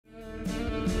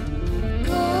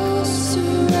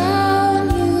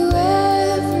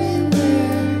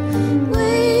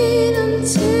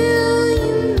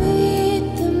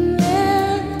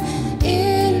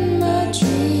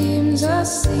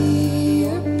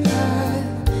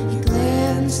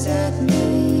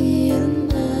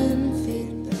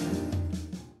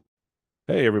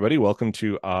everybody. Welcome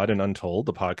to Odd and Untold,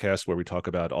 the podcast where we talk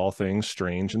about all things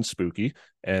strange and spooky.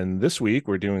 And this week,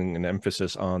 we're doing an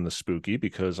emphasis on the spooky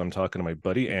because I'm talking to my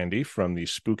buddy Andy from the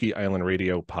Spooky Island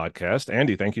Radio podcast.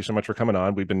 Andy, thank you so much for coming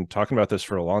on. We've been talking about this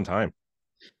for a long time.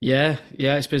 Yeah,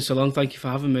 it's been so long. Thank you for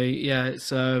having me. Yeah,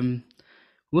 it's we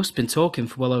must have been talking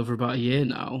for well over about a year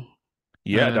now.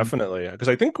 Yeah, Um, definitely. Because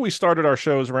I think we started our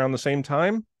shows around the same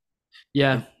time.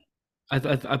 yeah,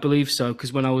 I believe so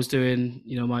because when I was doing,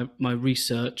 my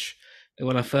research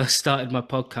when I first started my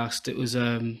podcast, it was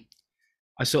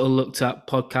I sort of looked at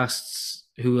podcasts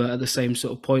who were at the same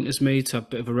sort of point as me to have a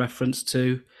bit of a reference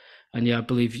to, and yeah, I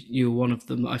believe you were one of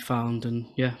them that I found, and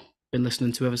yeah, been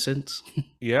listening to ever since.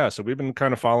 Yeah, so we've been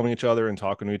kind of following each other and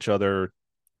talking to each other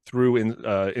through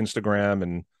Instagram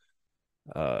and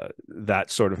that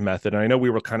sort of method. And I know we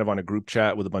were kind of on a group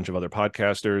chat with a bunch of other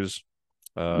podcasters,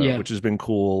 Yeah, which has been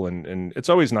cool. And it's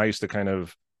always nice to kind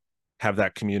of have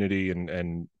that community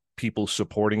and people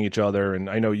supporting each other. And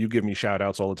I know you give me shout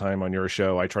outs all the time on your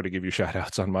show. I try to give you shout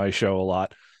outs on my show a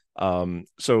lot.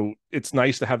 So it's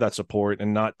nice to have that support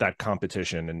and not that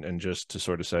competition and just to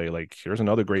sort of say, like, here's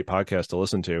another great podcast to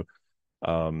listen to.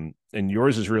 And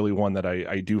yours is really one that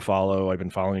I do follow. I've been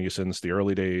following you since the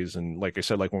early days. And like I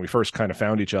said, like when we first kind of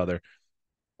found each other,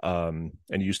 and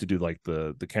you used to do like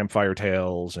the campfire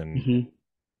tales and hmm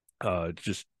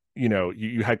just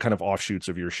you had kind of offshoots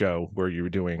of your show where you were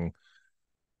doing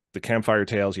the campfire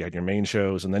tales, you had your main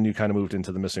shows, and then you kind of moved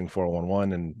into the missing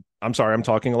 411. And I'm sorry, I'm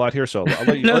talking a lot here, so I'll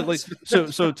let you no,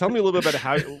 so tell me a little bit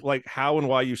about how and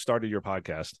why you started your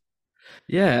podcast.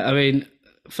 Yeah, I mean,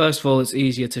 first of all, it's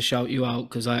easier to shout you out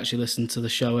because I actually listen to the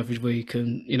show every week,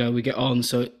 and we get on.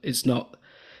 So it's not,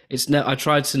 I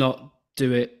tried to not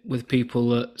do it with people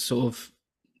that sort of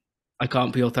I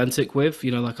can't be authentic with.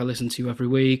 Like I listen to you every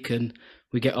week, and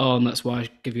we get on. That's why I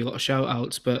give you a lot of shout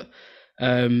outs. But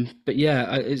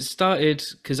yeah, it started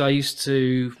because I used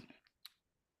to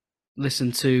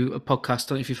listen to a podcast. I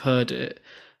don't know if you've heard it,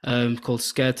 called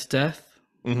Scared to Death.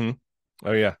 Mm-hmm.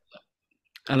 Oh yeah.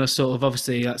 And I sort of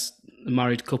obviously that's a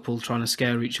married couple trying to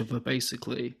scare each other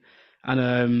basically. And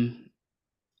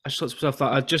I just thought to myself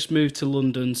that I'd just moved to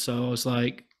London, so I was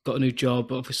like, got a new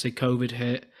job. Obviously, COVID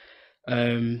hit,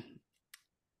 um,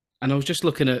 and I was just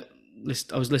looking at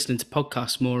I was listening to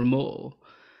podcasts more and more,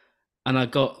 and I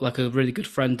got like a really good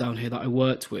friend down here that I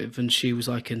worked with, and she was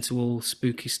like into all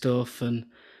spooky stuff,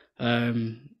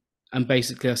 um, and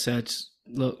basically I said,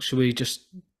 look, should we just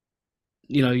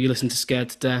you listen to Scared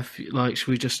to Death. Like,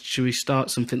 should we start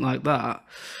something like that?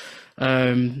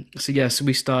 So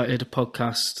we started a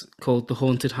podcast called The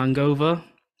Haunted Hangover.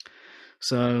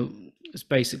 So it's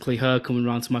basically her coming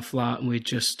around to my flat, and we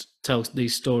just tell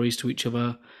these stories to each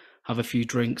other, have a few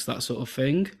drinks, that sort of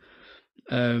thing.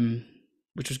 Um,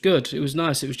 which was good. It was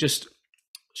nice. It was just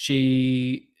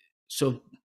she sort of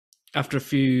after a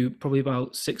few, probably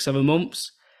about 6, 7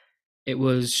 months,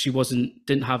 she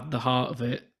didn't have the heart of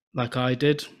it like I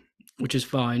did, which is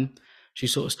fine. She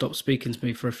sort of stopped speaking to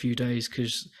me for a few days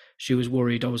because she was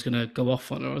worried I was going to go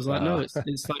off on her. I was like, no, uh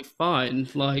it's like fine,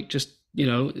 like just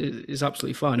it's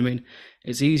absolutely fine. I mean,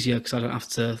 it's easier because I don't have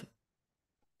to.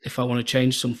 If I want to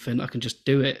change something, I can just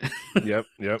do it. yep.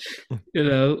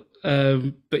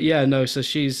 But yeah, no. So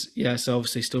so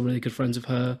obviously still really good friends of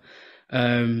her.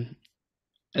 Um,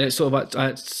 and it's sort of I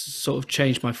had to sort of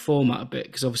changed my format a bit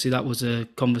because obviously that was a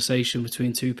conversation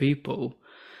between two people,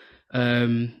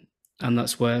 um, and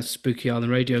that's where Spooky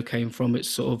Island Radio came from. It's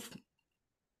sort of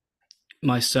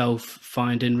myself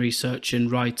finding, researching,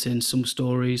 writing some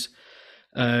stories,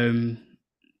 um,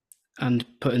 and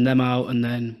putting them out, and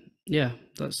then yeah,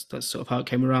 that's sort of how it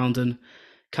came around. And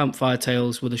Campfire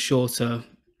Tales were the shorter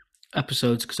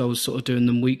episodes because I was sort of doing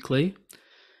them weekly,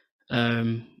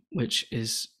 which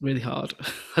is really hard.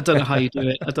 I don't know how you do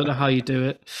it. I don't know how you do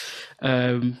it.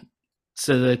 Um,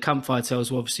 so the Campfire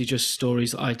Tales were obviously just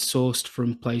stories that I'd sourced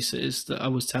from places that I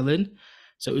was telling.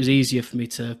 So it was easier for me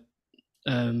to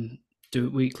do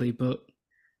it weekly, but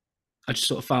I just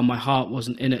sort of found my heart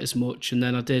wasn't in it as much. And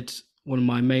then I did one of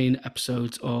my main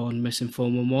episodes on Missing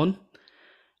 411,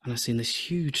 and I seen this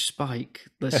huge spike,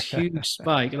 and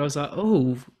I was like,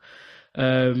 oh.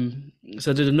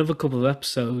 So I did another couple of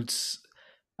episodes,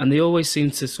 and they always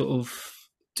seem to sort of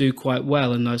do quite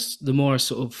well. And the more I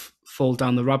sort of fall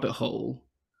down the rabbit hole,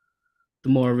 the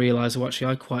more I realise, oh,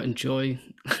 actually, I quite enjoy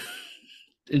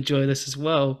this as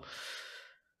well.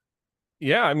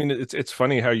 Yeah, I mean it's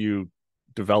funny how you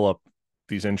develop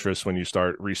these interests when you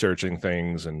start researching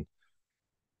things. And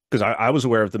because I was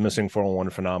aware of the missing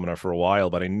 411 phenomena for a while,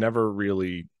 but I never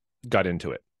really got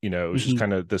into it. It was just hmm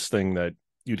kind of this thing that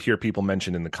you'd hear people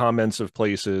mention in the comments of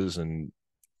places. And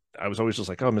I was always just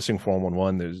like, oh, missing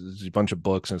 411. There's a bunch of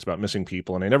books and it's about missing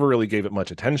people. And I never really gave it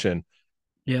much attention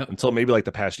Yeah. until maybe like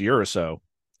the past year or so.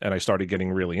 And I started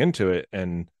getting really into it.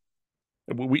 And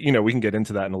we can get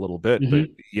into that in a little bit, but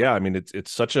Hmm. yeah, I mean,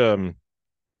 it's such an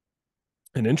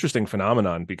interesting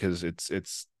phenomenon because it's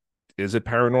is it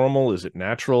paranormal? Is it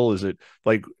natural? Is it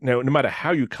like no matter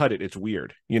how you cut it, it's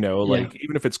weird. Yeah. Like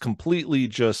even if it's completely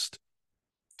just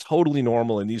totally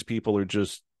normal and these people are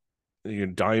just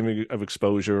dying of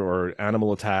exposure or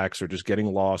animal attacks or just getting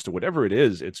lost or whatever it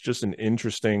is, it's just an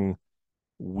interesting,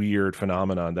 weird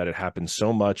phenomenon that it happens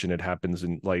so much and it happens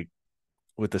in like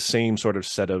with the same sort of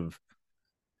set of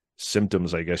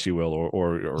symptoms, I guess you will, It's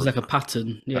or like a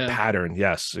pattern. a Yeah. pattern.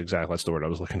 Yes, exactly. That's the word I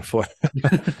was looking for.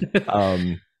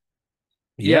 um,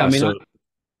 Yeah. I yeah. mean, So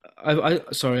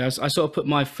sorry, I sort of put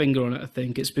my finger on it. I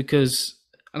think it's because,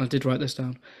 and I did write this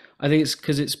down. I think it's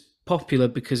because it's popular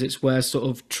because it's where sort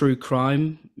of true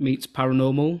crime meets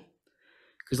paranormal.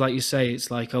 Because, like you say, it's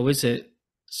like, oh, is it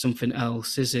something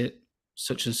else? Is it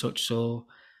such and such, or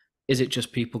is it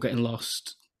just people getting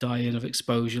lost, dying of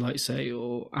exposure, like you say,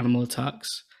 or animal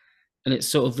attacks? And it's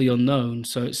sort of the unknown,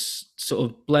 so it's sort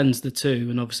of blends the two.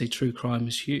 And obviously, true crime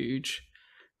is huge.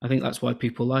 I think that's why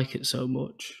people like it so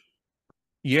much.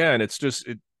 yeah, and it's just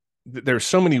there's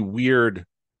so many weird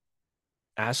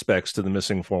aspects to the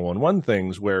missing 411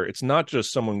 things where it's not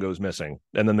just someone goes missing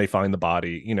and then they find the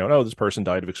body, oh, this person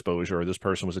died of exposure or this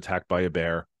person was attacked by a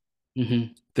bear. Hmm.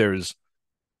 There's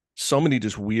so many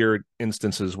just weird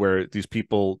instances where these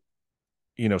people,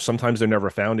 sometimes they're never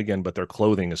found again, but their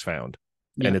clothing is found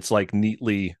and Yeah. it's like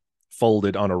neatly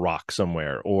folded on a rock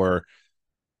somewhere, or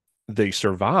they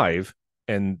survive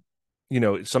and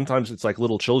sometimes it's like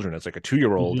little children. It's like a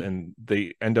 2-year old Hmm. and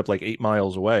they end up like 8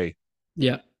 miles away,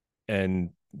 Yeah.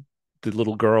 and the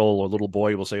little girl or little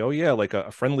boy will say, oh yeah, like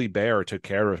a friendly bear took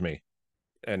care of me.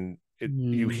 And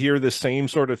you Mm. hear the same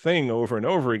sort of thing over and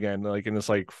over again, like, and it's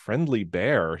like friendly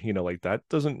bear, like that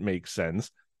doesn't make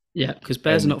sense. Yeah, because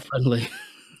bears are And not friendly.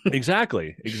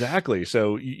 exactly.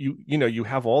 So you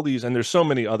have all these, and there's so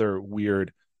many other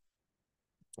weird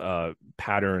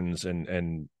patterns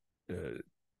and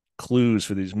clues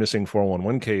for these missing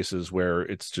 411 cases where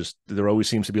it's just there always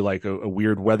seems to be like a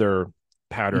weird weather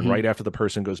pattern Hmm. right after the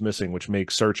person goes missing, which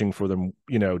makes searching for them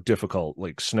difficult,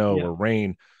 like snow Yeah. or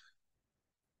rain,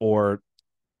 or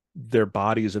their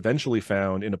body is eventually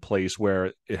found in a place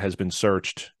where it has been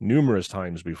searched numerous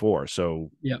times before.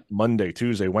 So Yeah. Monday,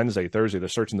 Tuesday, Wednesday, Thursday, they're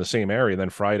searching the same area. Then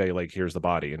Friday, like, here's the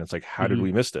body. And it's like, how did Hmm.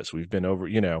 we miss this? We've been over,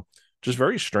 just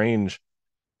very strange.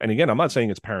 And again, I'm not saying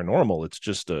it's paranormal. It's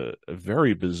just a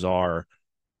very bizarre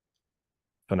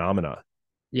phenomena.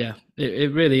 Yeah.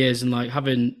 It really is. And like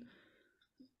having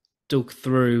dug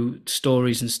through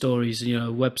stories and stories,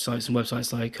 websites and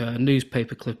websites like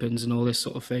newspaper clippings and all this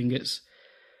sort of thing, it's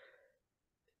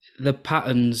the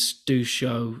patterns do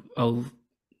show, oh,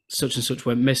 such and such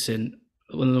went missing.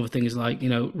 Well, another thing is like,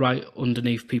 right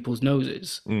underneath people's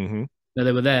noses. Mm-hmm. Now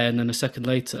they were there, and then a second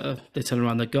later, they turn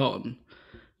around, they're gone.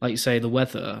 Like you say, the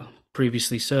weather,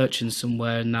 previously searching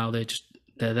somewhere, and now they're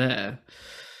there.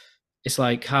 It's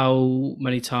like, how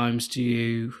many times do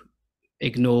you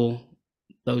ignore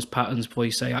those patterns before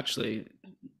you say, actually,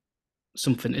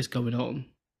 something is going on?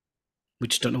 We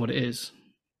just don't know what it is.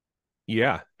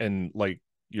 Yeah. And like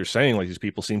you're saying, like these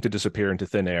people seem to disappear into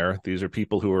thin air. These are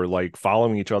people who are like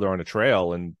following each other on a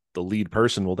trail, and the lead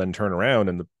person will then turn around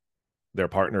and their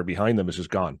partner behind them is just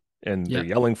gone. And they're Yeah.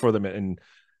 yelling for them. And,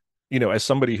 as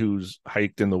somebody who's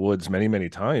hiked in the woods many, many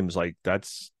times, like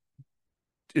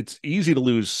it's easy to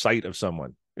lose sight of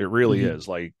someone. It really Hmm. is.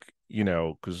 Like,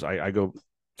 because I go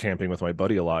camping with my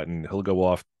buddy a lot and he'll go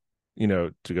off,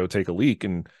 to go take a leak,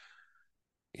 and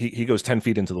he goes 10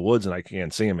 feet into the woods and I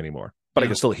can't see him anymore. But I Yeah.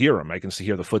 can still hear him. I can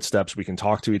hear the footsteps. We can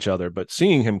talk to each other, but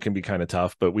seeing him can be kind of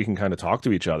tough, but we can kind of talk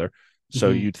to each other.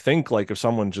 So Hmm. you'd think like if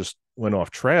someone just went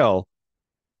off trail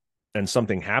and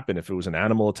something happened, if it was an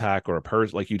animal attack or a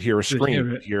person, like you'd hear a You would scream, hear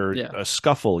you'd it. hear Yeah. a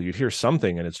scuffle, you'd hear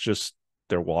something, and it's just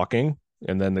they're walking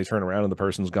and then they turn around and the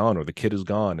person's gone or the kid is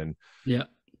gone. And Yeah.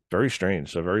 very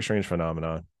strange. So very strange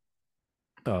phenomenon.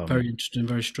 Very Um, interesting.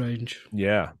 Very strange.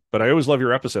 yeah, but I always love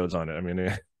your episodes on it. I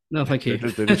mean, No, thank you.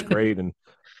 they're just great. And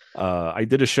I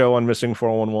did a show on missing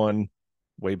 411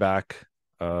 way back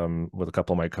with a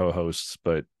couple of my co-hosts.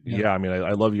 But Yeah. yeah, I mean,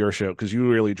 I love your show because you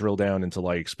really drill down into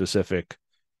like specific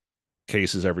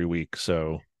cases every week.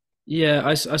 So Yeah,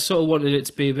 I sort of wanted it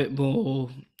to be a bit more.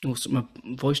 Oh, so my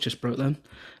voice just broke then.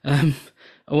 Um,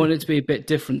 I wanted it to be a bit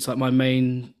different, like my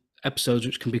main episodes,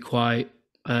 which can be quite,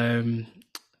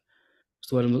 what's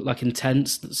the word, like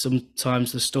intense. That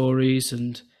sometimes the stories,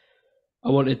 and I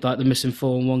wanted like the missing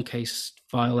 411 case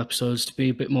file episodes to be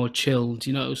a bit more chilled,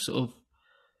 you know, sort of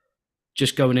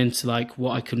just going into like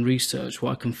what I can research,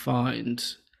 what I can find,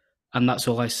 and that's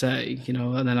all I say, you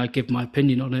know, and then I give my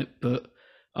opinion on it, but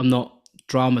I'm not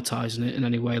dramatizing it in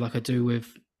any way like I do with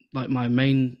like my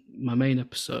main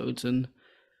episodes. And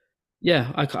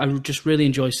yeah, I just really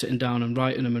enjoy sitting down and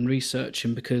writing them and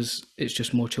researching because it's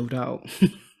just more chilled out.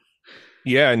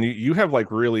 Yeah, and you have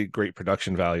like really great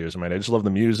production values. I mean, I just love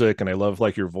the music and I love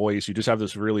like your voice. You just have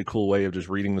this really cool way of just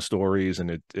reading the stories,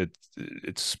 and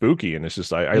it's spooky, and it's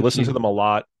just I Thank listen to you. them a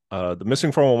lot. The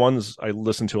Missing 411s I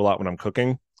listen to a lot when I'm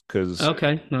cooking because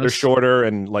Okay, they're nice. shorter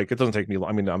and like it doesn't take me long.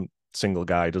 I mean, I'm a single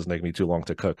guy, it doesn't take me too long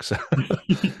to cook. So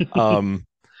um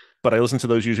but I listen to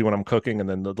those usually when I'm cooking, and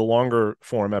then the longer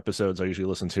form episodes I usually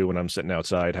listen to when I'm sitting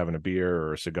outside having a beer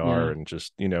or a cigar Yeah, and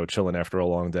just, chilling after a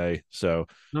long day. So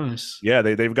nice. yeah,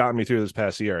 they've gotten me through this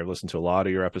past year. I've listened to a lot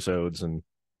of your episodes, and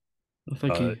Well,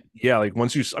 thank you. yeah, like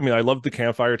once I mean, I love the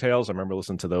campfire tales. I remember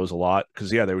listening to those a lot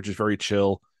because yeah, they were just very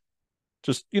chill.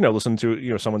 Just listen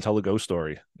to someone tell a ghost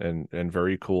story, and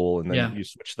very cool. And then Yeah. you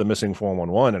switch to the Missing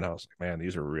 411, and I was like, man,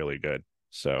 these are really good.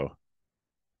 So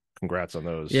congrats on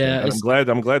those, and, Yeah, and I'm it's glad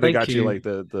they thank got you you. like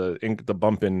the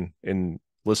bump in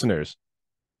listeners.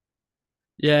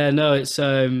 Yeah, no,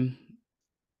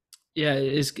 yeah,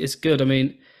 it's good. I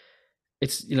mean,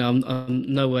 it's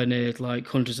I'm nowhere near like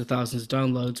hundreds of thousands of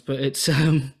downloads, but it's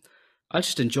I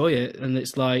just enjoy it, and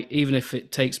it's like even if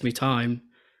it takes me time,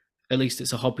 at least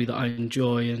it's a hobby that I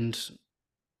enjoy, and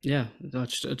yeah, I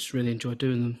just really enjoy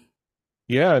doing them.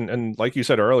 Yeah, and like you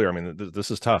said earlier, I mean,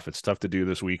 this is tough. It's tough to do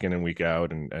this week in and week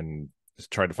out, and just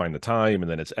try to find the time,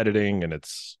 and then it's editing, and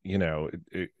it's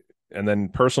and then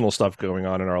personal stuff going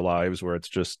on in our lives where it's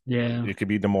just Yeah. it could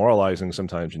be demoralizing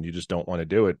sometimes, and you just don't want to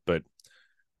do it. But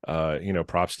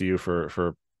props to you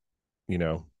for you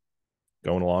know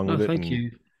going along Oh, with it, thank and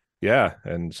you. yeah,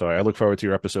 and so I look forward to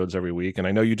your episodes every week, and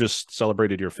I know you just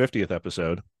celebrated your 50th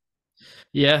episode.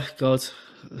 Yeah, God,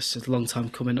 this is a long time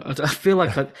coming. I feel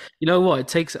like you know what, it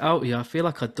takes it out here. I feel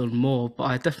like I'd done more, but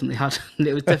I definitely had.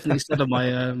 It was definitely said on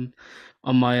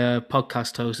my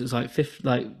podcast host. It's like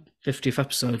 50th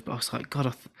episode, but I was like,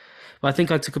 God, but I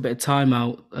think I took a bit of time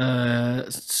out,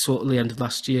 sort of the end of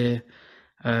last year,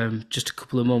 just a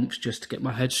couple of months, just to get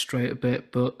my head straight a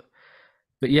bit. But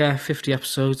yeah, 50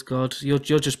 episodes. God, you're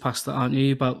just past that, aren't you?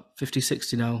 You're about 50,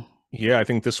 60 now. Yeah, I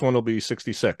think this one will be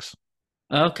 66.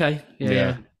 Okay, yeah, Yeah,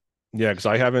 yeah, yeah, because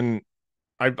I haven't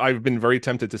I've been very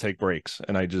tempted to take breaks,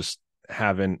 and I just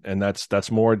haven't, and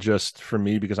that's more just for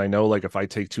me because I know like if I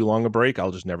take too long a break,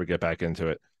 I'll just never get back into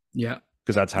it yeah,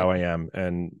 because that's yeah. how I am.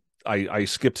 And I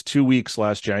skipped 2 weeks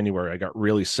last January. I got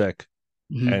really sick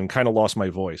Mhm. and kind of lost my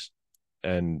voice,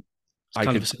 and It's I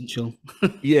kind of could essential.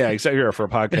 yeah, exactly for a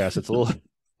podcast, it's a little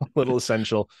a little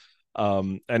essential.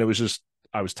 And it was just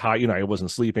I was tired, I wasn't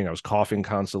sleeping, I was coughing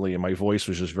constantly, and my voice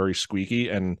was just very squeaky,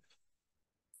 and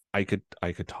I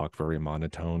could talk very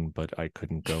monotone, but I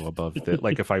couldn't go above that.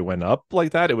 Like if I went up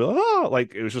like that, it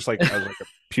was just like I was like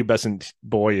a pubescent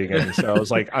boy again. So I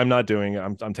was like, I'm not doing it.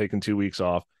 I'm taking 2 weeks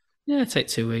off. Yeah, take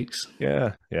 2 weeks.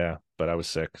 Yeah, yeah. But I was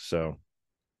sick. So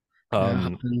Yeah, it um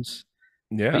happens.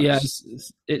 But yeah. yeah,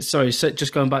 it's sorry. So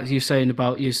just going back to you saying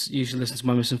about you usually listen to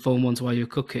my misinformed ones while you're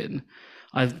cooking.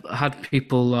 I've had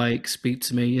people like speak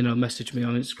to me, message me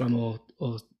on Instagram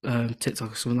or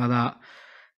TikTok or something like that,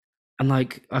 and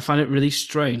like I find it really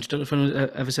strange. Don't know if anyone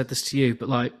ever said this to you, but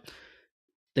like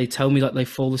they tell me like they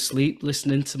fall asleep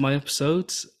listening to my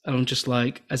episodes, and I'm just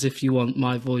like, as if you want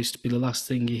my voice to be the last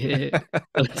thing you hear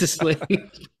going to sleep.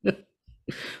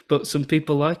 But some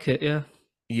people like it, yeah.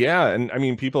 Yeah, and I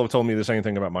mean, people have told me the same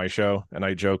thing about my show, and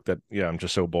I joke that yeah, I'm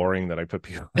just so boring that I put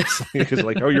people to sleep because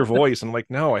like, oh, your voice, and I'm like,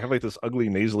 no, I have like this ugly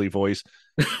nasally voice,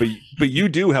 but you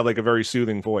do have like a very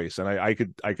soothing voice, and I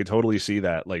could totally see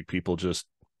that like people just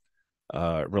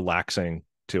relaxing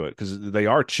to it because they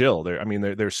are chill. I mean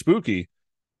they're spooky,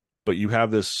 but you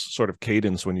have this sort of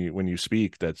cadence when you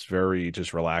speak that's very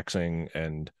just relaxing,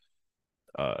 and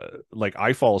like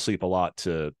I fall asleep a lot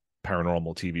to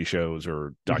paranormal TV shows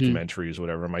or Hmm. documentaries,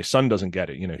 whatever. My son doesn't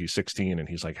get it. He's 16 and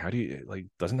he's like, how do you like,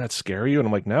 doesn't that scare you? And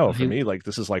I'm like, no, for He, me, like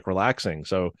this is like relaxing.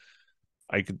 So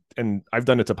I could, and I've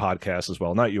done it to podcasts as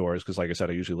well, not yours, because like I said,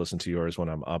 I usually listen to yours when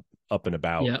I'm up and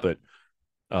about, yeah, but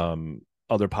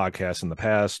other podcasts in the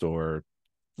past or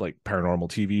like paranormal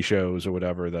TV shows or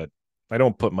whatever that I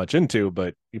don't put much into,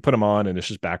 but you put them on and it's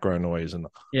just background noise, and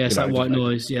yeah. It's like white I just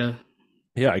noise. Yeah,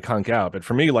 yeah, I conk out. But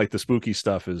for me, like the spooky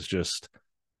stuff is just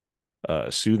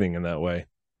soothing in that way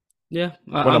yeah.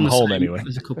 when I'm I'm the home same. anyway.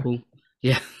 There's a couple.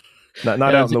 Yeah, Not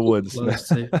yeah. out in There's a the couple woods. close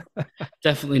to.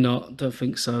 Definitely not. Don't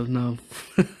think so. No.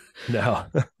 No.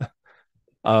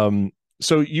 Um,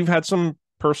 so you've had some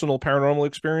personal paranormal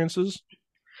experiences?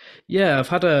 Yeah, I've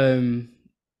had a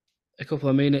couple.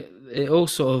 I mean, it all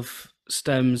sort of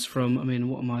stems from. I mean,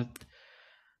 what am I?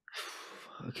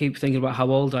 I keep thinking about how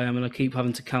old I am, and I keep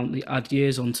having to count the add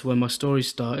years onto when my story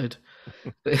started.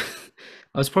 But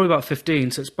I was probably about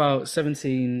 15, so it's about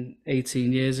 17,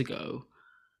 18 years ago.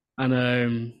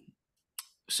 And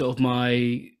sort of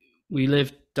we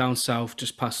lived down south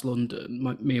just past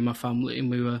London, me and my family, and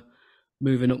we were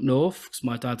moving up north because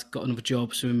my dad got another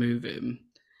job, so we were moving.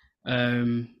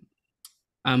 Um,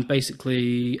 and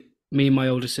basically, me and my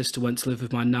older sister went to live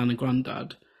with my nan and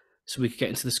granddad, so we could get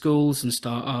into the schools and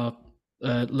start our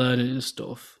learning and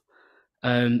stuff.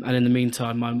 And in the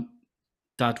meantime, my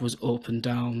dad was up and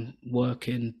down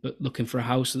working, but looking for a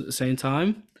house at the same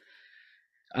time.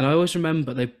 And I always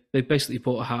remember they basically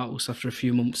bought a house after a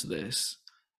few months of this,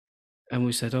 and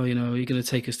we said, "Oh, you know, are you going to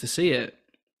take us to see it?"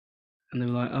 And they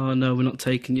were like, "Oh no, we're not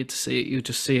taking you to see it. You'll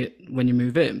just see it when you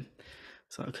move in."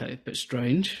 It's like, okay, a bit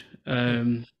strange.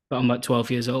 But I'm like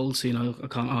 12 years old, so you know I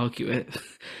can't argue it.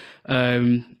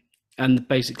 um, and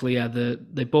basically, yeah,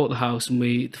 they bought the house, and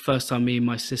the first time me and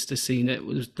my sister seen it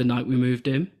was the night we moved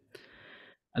in,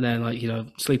 and then like you know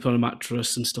sleep on a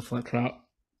mattress and stuff like that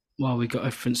while we got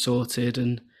everything sorted.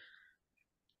 And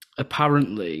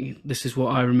apparently, this is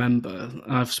what I remember.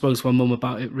 I've spoken to my mum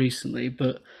about it recently,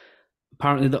 but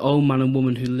apparently the old man and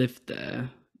woman who lived there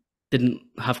didn't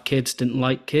have kids, didn't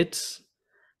like kids.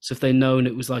 So if they'd known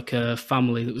it was like a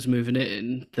family that was moving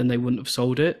in, then they wouldn't have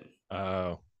sold it.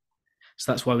 Oh.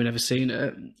 So that's why we never seen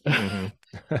it. Hmm.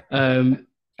 And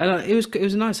it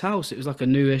was a nice house. It was like a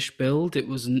newish build. It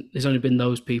wasn't. There's only been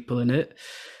those people in it.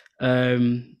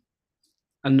 Um,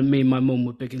 and me and my mum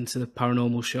were big into the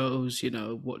paranormal shows. You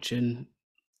know, watching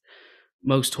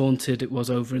Most Haunted. It was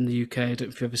over in the UK. I don't know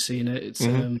if you've ever seen it.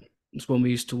 Hmm. It's one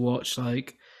we used to watch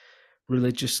like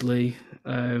religiously.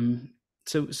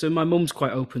 So my mum's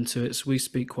quite open to it. So we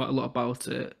speak quite a lot about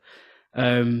it.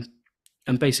 Um,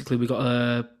 and basically, we got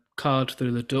a card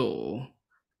through the door.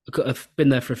 I've been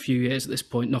there for a few years at this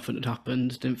point. Nothing had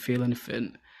happened. Didn't feel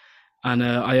anything. And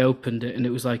I opened it, and it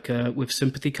was like with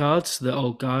sympathy cards. The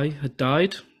old guy had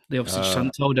died. They obviously just Uh,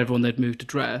 hadn't told everyone they'd moved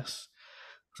address.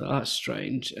 So that's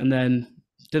strange. And then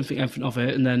didn't think anything of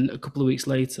it. And then a couple of weeks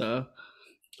later,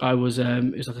 I was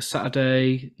it was like a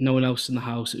Saturday, no one else in the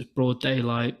house. It was broad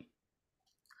daylight,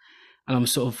 and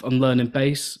I'm learning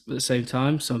bass at the same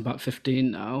time. So I'm about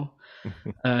 15 now,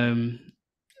 um,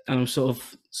 and I'm sort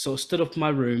of stood up in my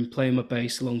room playing my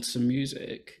bass along to some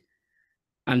music,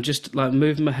 and just like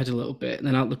moving my head a little bit, and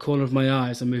then out the corner of my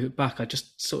eyes, I move it back. I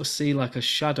just sort of see like a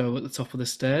shadow at the top of the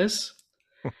stairs.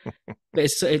 But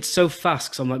it's so fast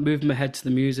because I'm like moving my head to the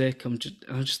music.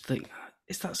 I just think,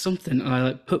 is that something? And I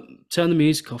like turn the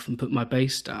music off and put my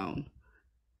bass down.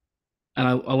 And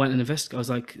I went and investigated.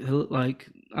 I was like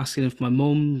asking if my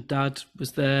mum, dad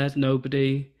was there.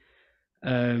 Nobody.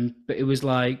 But it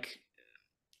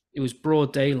was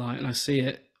broad daylight, and I see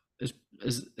it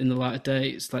as in the light of day.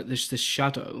 It's like there's this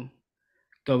shadow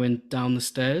going down the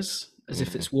stairs, as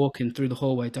if hmm. it's walking through the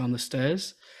hallway down the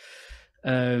stairs. So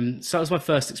that was my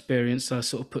first experience. So I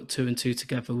sort of put two and two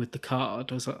together with the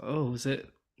card. I was like, oh, is it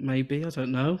maybe? I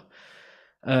don't know.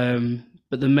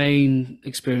 But the main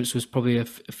experience was probably a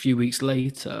few weeks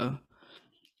later,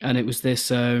 and it was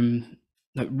this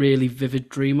like really vivid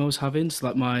dream I was having. So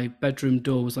like my bedroom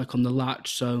door was like on the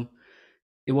latch, so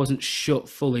it wasn't shut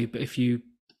fully, but if you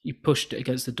pushed it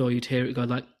against the door, you'd hear it go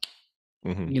like,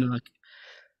 Hmm. you know, like.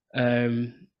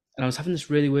 And I was having this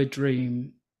really weird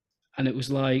dream, and it was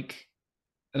like,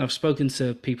 and I've spoken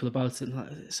to people about it, and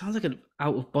like, it sounds like an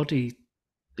out of body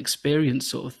experience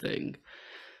sort of thing.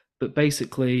 But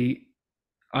basically,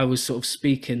 I was sort of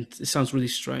speaking. It sounds really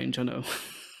strange, I know,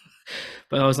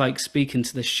 but I was like speaking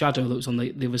to the shadow that was on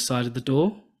the other side of the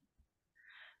door,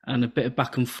 and a bit of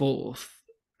back and forth.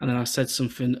 And then I said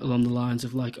something along the lines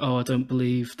of like, "Oh, I don't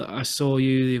believe that I saw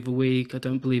you the other week. I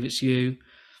don't believe it's you.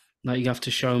 Like, you have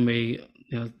to show me,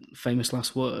 you know, famous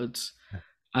last words."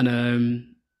 And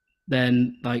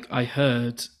then like I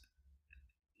heard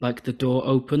like the door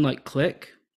open, like click,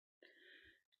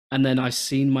 and then I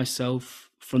seen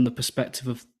myself from the perspective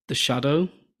of the shadow.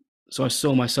 So I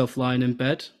saw myself lying in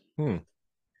bed, Hmm.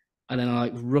 and then I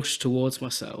like rushed towards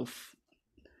myself,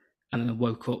 and then I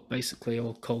woke up basically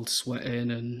all cold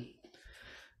sweating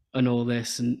and all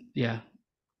this, and yeah,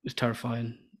 it was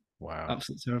terrifying, Wow.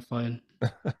 absolutely terrifying.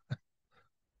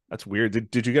 That's weird.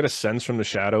 Did you get a sense from the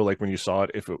shadow, like when you saw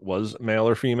it, if it was male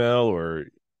or female, or?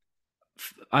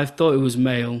 I thought it was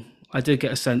male. I did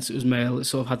get a sense it was male. It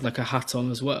sort of had like a hat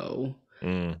on as well.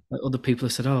 Mm. Like other people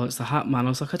have said, "Oh, it's the Hat Man." I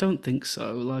was like, I don't think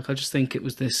so. Like, I just think it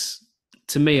was this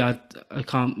to me, I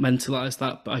can't mentalize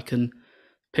that, but I can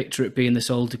picture it being this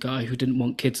older guy who didn't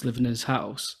want kids living in his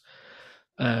house.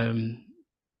 Um,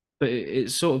 but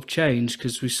it sort of changed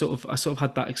because I sort of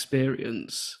had that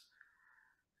experience.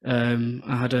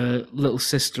 I had a little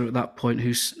sister at that point who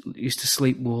used to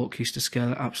sleepwalk, used to scare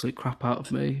the absolute crap out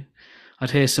of me.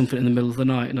 I'd hear something in the middle of the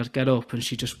night and I'd get up and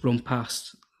she'd just run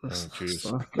past. Oh, jeez.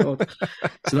 Oh God.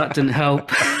 So that didn't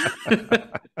help.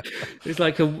 It's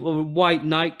like a white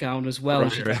nightgown as well.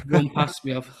 She'd Right. just run past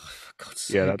me. For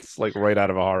God's Yeah, sake. that's like right out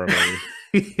of a horror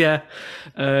movie. Yeah.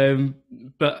 Um,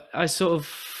 but I saw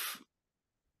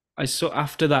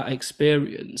after that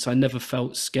experience, I never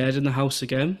felt scared in the house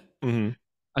again. Hmm.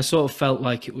 I sort of felt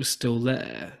like it was still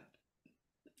there.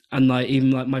 And like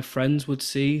even like my friends would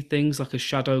see things like a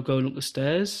shadow going up the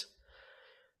stairs.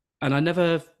 And I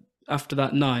never after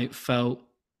that night felt,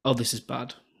 oh, this is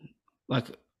bad. Like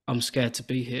I'm scared to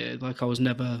be here. Like I was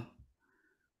never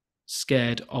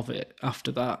scared of it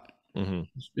after that. Hmm.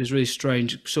 It was really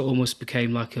strange. It sort of almost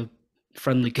became like a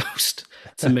friendly ghost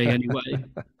to me anyway.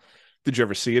 Did you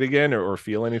ever see it again or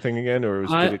feel anything again, or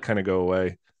did I it kind of go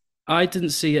away? I didn't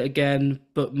see it again,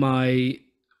 but I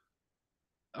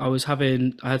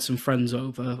had some friends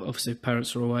over. Obviously,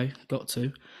 parents were away. Got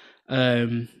to,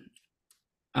 um,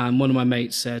 and one of my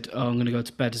mates said, "Oh, I'm going to go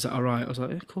to bed. Is that all right?" I was like,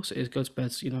 yeah, "Of course it is. Go to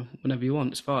bed. You know, whenever you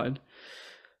want. It's fine."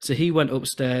 So he went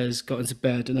upstairs, got into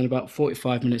bed, and then about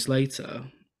 45 minutes later,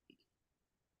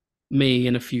 me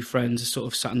and a few friends are sort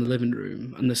of sat in the living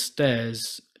room, and the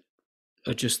stairs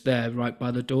are just there, right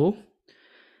by the door.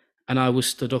 And I was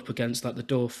stood up against like the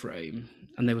door frame,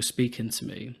 and they were speaking to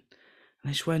me. And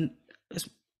they just went,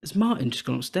 has Martin just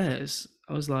gone upstairs?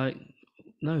 I was like,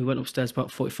 no, he went upstairs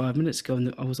about 45 minutes ago.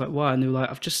 And I was like, why? And they were like,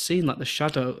 I've just seen like the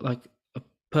shadow, like a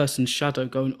person's shadow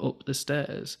going up the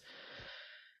stairs.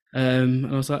 And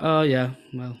I was like, oh, yeah,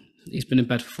 well, he's been in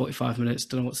bed for 45 minutes.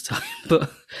 Don't know what to tell you.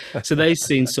 But so they've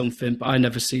seen something, but I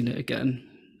never seen it again,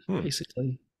 Hmm.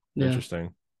 basically. Yeah.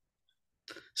 Interesting.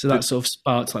 So that Did sort of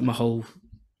sparked like my whole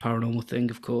paranormal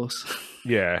thing, of course.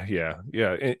 Yeah, yeah,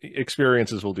 yeah.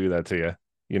 Experiences will do that to you,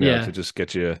 to Yeah. just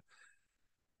get you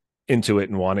into it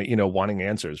and wanting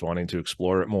answers, wanting to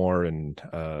explore it more and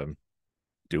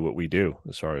do what we do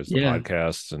as far as the Yeah.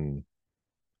 podcasts and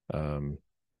um,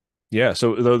 yeah.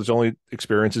 So those only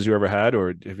experiences you ever had,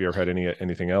 or have you ever had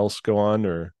anything else go on?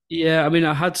 Or Yeah, I mean,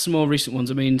 I had some more recent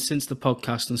ones. I mean, since the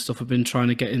podcast and stuff, I've been trying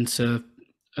to get into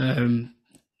um,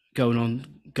 going on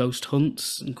ghost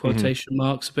hunts and Mhm. quotation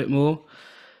marks a bit more.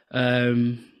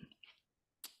 Um,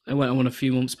 I went on one a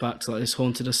few months back to like this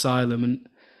haunted asylum, and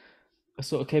I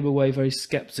sort of came away very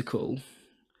skeptical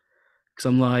because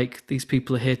I'm like, these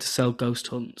people are here to sell ghost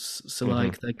hunts, so Mhm.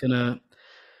 like they're gonna.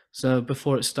 So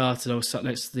before it started, I was sat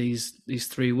next to these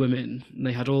three women, and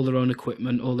they had all their own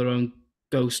equipment, all their own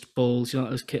ghost balls, like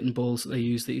those kitten balls that they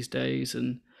use these days,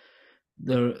 and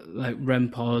their like REM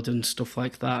pod and stuff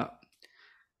like that.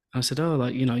 I said, "Oh,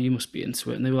 like you must be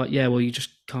into it." And they were like, "Yeah, well, you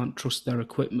just can't trust their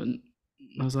equipment."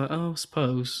 And I was like, "Oh, I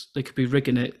suppose they could be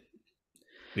rigging it."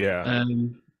 Yeah.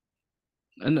 Um,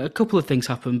 and a couple of things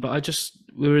happened, but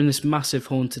we were in this massive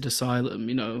haunted asylum.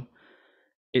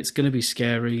 It's going to be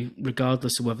scary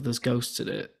regardless of whether there's ghosts in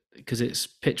it because it's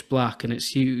pitch black and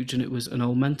it's huge, and it was an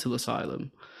old mental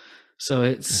asylum. So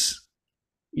it's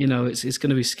going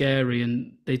to be scary.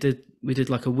 And we did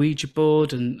like a Ouija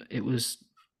board, and it was,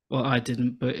 well, I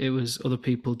didn't, but it was other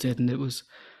people did, and it was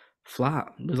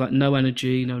flat. There was like no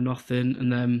energy, no nothing.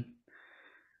 And then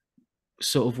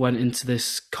sort of went into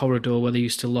this corridor where they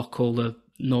used to lock all the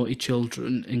naughty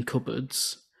children in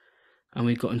cupboards, and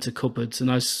we got into cupboards,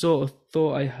 and I sort of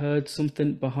thought I heard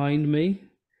something behind me,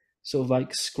 sort of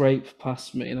like scrape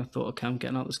past me, and I thought, okay, I'm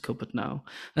getting out of this cupboard now.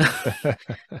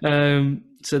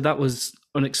 So that was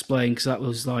unexplained because that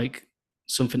was like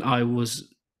something it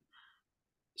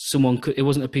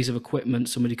wasn't a piece of equipment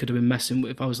somebody could have been messing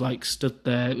with. I was like stood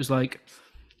there. It was like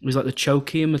the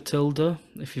Chokey in Matilda,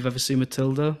 if you've ever seen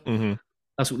Matilda. Mhm.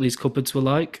 That's what these cupboards were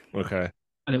like. Okay.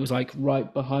 And it was like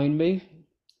right behind me.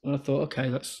 And I thought, okay,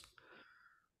 that's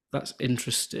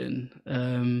interesting.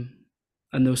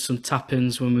 And there was some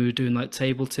tap-ins when we were doing like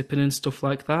table tipping and stuff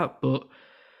like that. But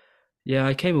yeah,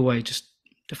 I came away just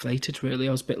deflated really.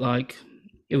 I was a bit like,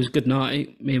 it was a good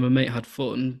night. Me and my mate had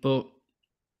fun, but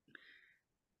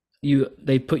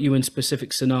they put you in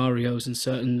specific scenarios in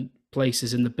certain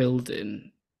places in the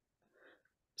building.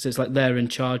 So it's like they're in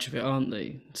charge of it, aren't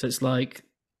they? So it's like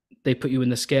they put you in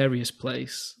the scariest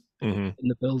place Mhm. in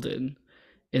the building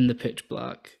in the pitch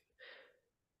black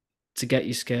to get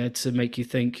you scared, to make you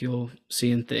think you're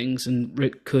seeing things, and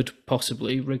could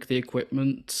possibly rig the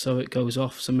equipment so it goes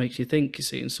off, so it makes you think you're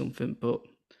seeing something. But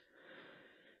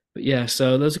But yeah,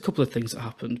 so there's a couple of things that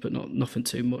happened, but not nothing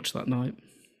too much that night.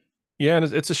 Yeah, and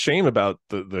it's a shame about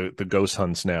the ghost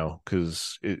hunts now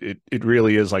because it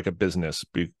really is like a business,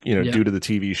 Yeah. due to the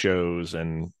TV shows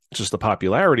and just the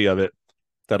popularity of it,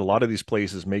 that a lot of these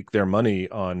places make their money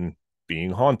on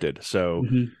being haunted. So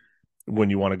Hmm. when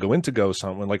you want to go into ghost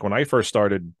hunt, when I first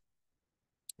started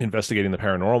investigating the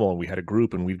paranormal and we had a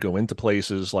group and we'd go into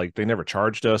places, like they never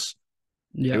charged us.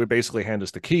 They Yeah. would basically hand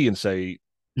us the key and say,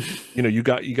 you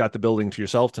got the building to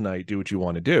yourself tonight, do what you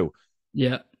want to do.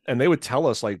 Yeah. And they would tell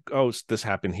us like, oh, this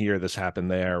happened here, this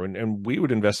happened there, and we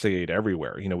would investigate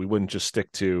everywhere. We wouldn't just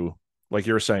stick to, like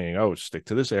you're saying, oh, stick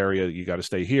to this area, you got to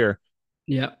stay here.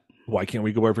 Yeah. Why can't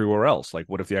we go everywhere else? Like,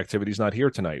 what if the activity's not here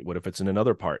tonight? What if it's in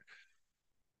another part?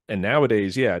 And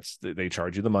nowadays, yeah, it's they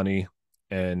charge you the money,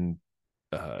 and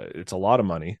it's a lot of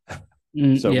money.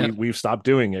 So Yeah. we've stopped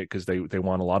doing it because they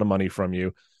want a lot of money from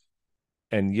you.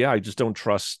 And yeah, I just don't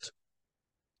trust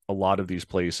a lot of these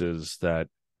places that,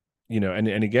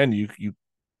 and again, you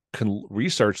can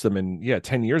research them, and yeah,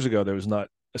 10 years ago there was not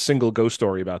a single ghost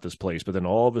story about this place, but then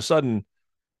all of a sudden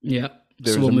Yeah.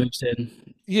 there's Someone a moves in.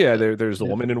 yeah, there's the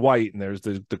Yeah. woman in white, and there's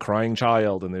the crying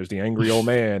child, and there's the angry old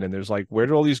man, and there's like, where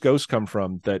did all these ghosts come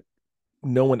from that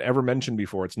no one ever mentioned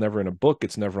before? It's never in a book,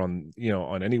 it's never on,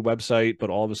 on any website, but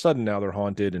all of a sudden now they're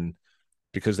haunted, and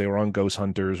because they were on Ghost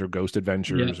Hunters or Ghost Yeah.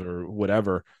 Adventures or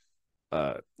whatever,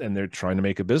 and they're trying to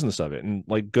make a business of it, and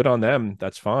like, good on them,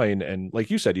 that's fine. And like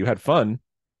you said, you had fun,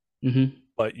 Hmm.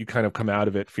 but you kind of come out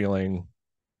of it feeling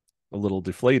a little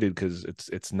deflated because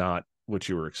it's not what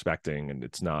you were expecting, and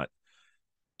it's not,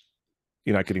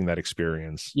 you're not getting that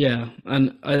experience. Yeah.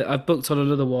 And I've booked on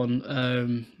another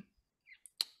one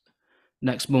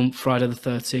next month, Friday the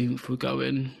 13th. We're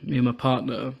going, me and my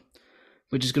partner,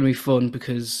 which is going to be fun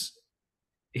because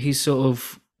he's sort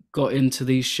of got into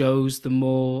these shows the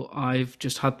more I've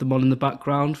just had them on in the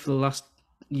background for the last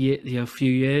year,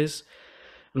 few years.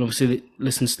 And obviously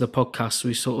listens to the podcast, so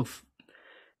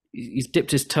he's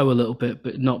dipped his toe a little bit,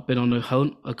 but not been on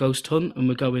a ghost hunt. And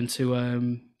we're going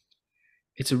to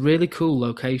it's a really cool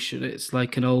location. It's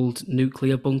like an old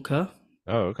nuclear bunker,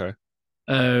 Oh, okay.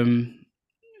 um,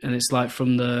 and it's like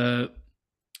from the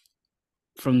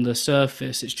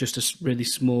surface, it's just a really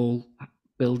small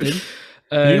building.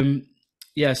 Yeah. Um,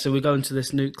 yeah, so we're going to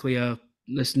this nuclear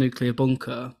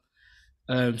bunker.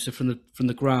 So from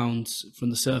the ground, from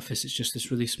the surface, it's just this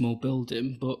really small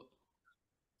building, but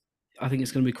I think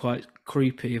it's going to be quite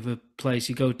creepy of a place.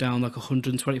 You go down like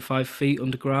 125 feet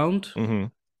underground, Mm-hmm.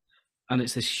 and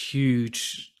it's this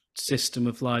huge system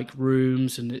of like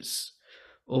rooms, and it's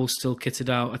all still kitted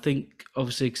out. I think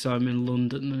obviously because I'm in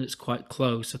London and it's quite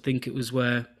close. I think it was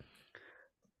where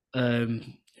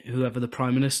um, whoever the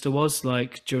prime minister was,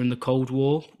 like during the Cold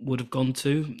War, would have gone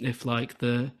to if like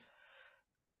the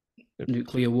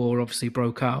nuclear war obviously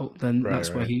broke out. Then Right,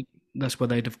 right. that's where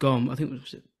they'd have gone. I think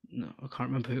was it, no, I can't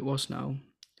remember who it was now.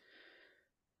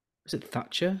 Was it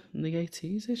Thatcher in the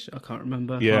 80s ish? I can't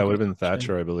remember. I Yeah, it can't would go have been to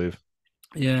Thatcher, I believe.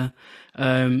 Yeah.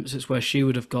 So it's where she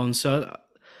would have gone. So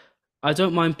I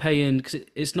don't mind paying because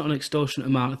it's not an extortionate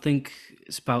amount. I think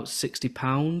it's about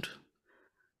 £60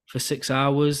 for 6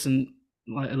 hours, and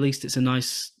like at least it's a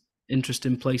nice,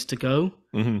 interesting place to go.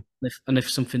 Mm-hmm. If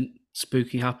something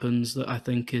spooky happens that I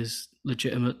think is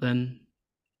legitimate, then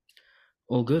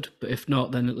all good. But if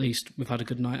not, then at least we've had a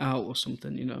good night out or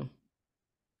something.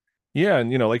 Yeah,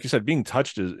 and like you said, being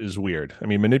touched is weird. I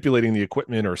mean, manipulating the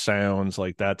equipment or sounds,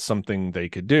 like that's something they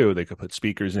could do. They could put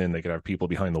speakers in, they could have people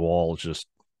behind the walls just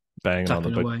banging on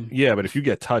them. Tapping But away. yeah, but if you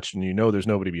get touched and there's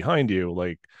nobody behind you,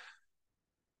 like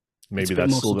It's maybe a bit more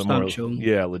that's a little bit more, substantial.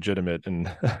 yeah, legitimate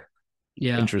and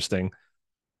Yeah. interesting.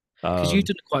 Because you Um,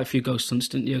 did quite a few ghost hunts,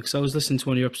 didn't you? Because I was listening to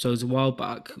one of your episodes a while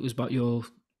back. It was about your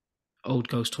old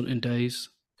ghost hunting days.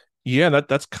 yeah,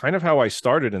 that's kind of how I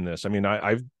started in this. I mean,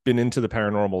 I've been into the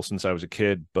paranormal since I was a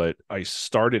kid, but I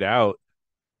started out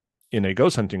in a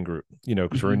ghost hunting group,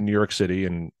 because we're Hmm. in New York City,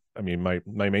 and I mean, my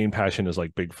main passion is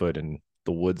like Bigfoot and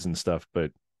the woods and stuff,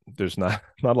 but there's not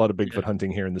not a lot of Bigfoot Yeah.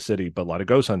 hunting here in the city, but a lot of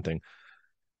ghost hunting.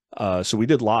 So we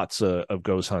did lots of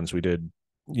ghost hunts. We did,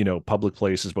 public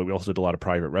places, but we also did a lot of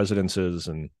private residences,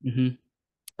 and Hmm.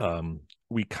 um,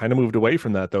 we kind of moved away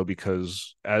from that though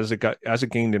because as it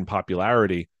gained in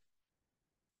popularity,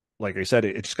 like I said,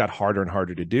 it just got harder and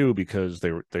harder to do because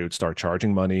they would start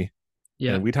charging money,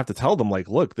 Yeah. and we'd have to tell them like,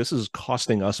 look, this is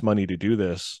costing us money to do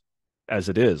this as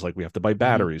it is. Like, we have to buy Hmm.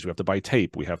 batteries, we have to buy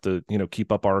tape, we have to,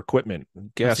 keep up our equipment, Just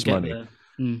to gas get money there.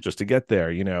 Mm. just to get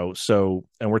there, so,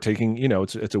 and we're taking,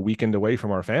 it's a weekend away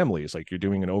from our families, like you're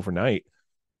doing an overnight.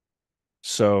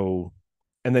 So,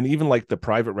 and then even like the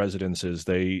private residences,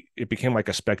 it became like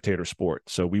a spectator sport.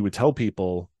 So we would tell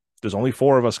people, there's only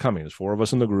four of us coming. There's four of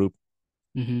us in the group.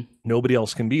 Hmm. Nobody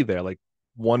else can be there. Like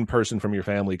one person from your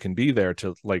family can be there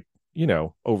to like,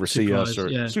 oversee us Supervise, or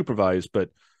yeah. supervise, but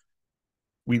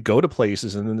we'd go to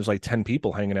places and then there's like 10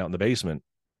 people hanging out in the basement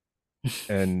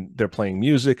and they're playing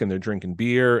music and they're drinking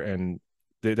beer. And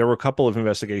there were a couple of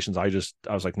investigations. I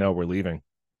was like, no, we're leaving.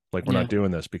 Like, we're Yeah. not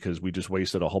doing this because we just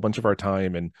wasted a whole bunch of our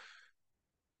time. And,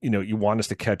 you want us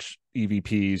to catch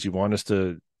EVPs. You want us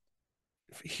to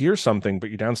hear something, but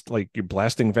you're down, like, you're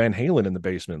blasting Van Halen in the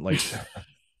basement. Like,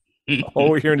 all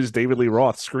we're hearing is David Lee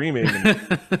Roth screaming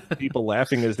and people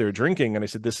laughing as they're drinking. And I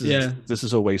said, Yeah, this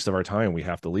is a waste of our time. We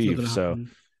have to it's not leave. gonna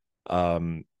happen.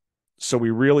 Um, so we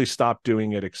really stopped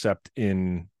doing it except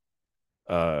in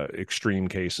extreme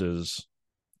cases.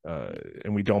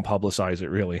 And we don't publicize it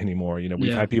really anymore. We've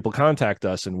Yeah. had people contact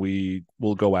us and we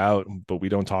will go out, but we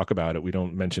don't talk about it. We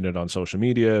don't mention it on social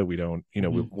media. We don't, Hmm.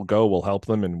 we'll go, we'll help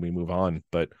them and we move on.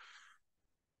 But,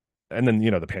 and then,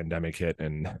 the pandemic hit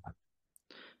and,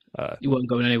 uh, You weren't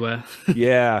going anywhere.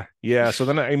 yeah, yeah. So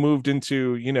then I moved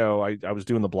into, I was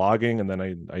doing the blogging and then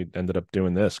I ended up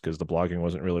doing this because the blogging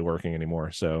wasn't really working anymore.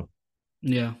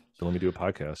 Yeah. So let me do a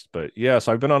podcast. But yeah,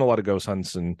 so I've been on a lot of ghost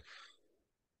hunts and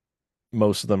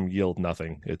most of them yield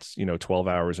nothing. It's, 12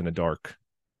 hours in a dark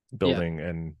Yeah. building.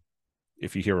 And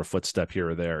if you hear a footstep here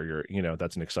or there,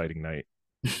 that's an exciting night.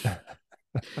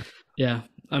 Yeah.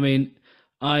 I mean,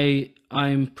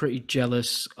 I'm pretty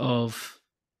jealous of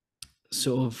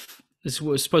sort of this.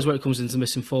 I suppose where it comes into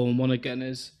missing 411 again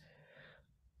is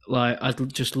like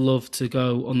I'd just love to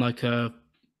go on like a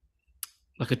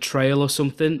trail or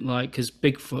something, like because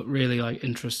Bigfoot really like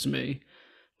interests me,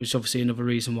 which is obviously another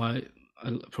reason why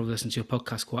I probably listen to your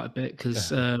podcast quite a bit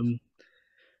because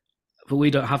but we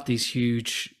don't have these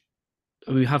huge.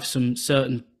 I mean, we have some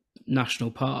certain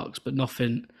national parks, but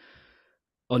nothing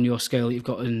on your scale that you've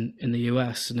got in the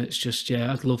US. And it's just,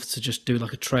 yeah, I'd love to just do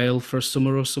like a trail for a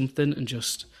summer or something, and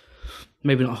just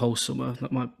maybe not a whole summer.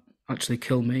 That might actually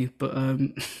kill me, but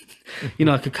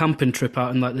like a camping trip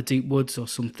out in like the deep woods or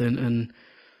something, and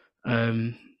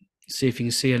um, see if you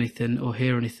can see anything or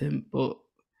hear anything. But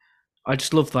I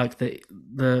just love like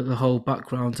the whole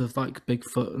background of like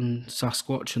Bigfoot and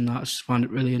Sasquatch and that. I just find it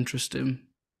really interesting.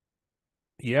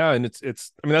 Yeah, and it's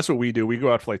I mean that's what we do. We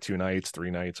go out for like 2 nights, 3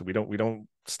 nights. We don't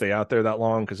stay out there that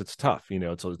long because it's tough,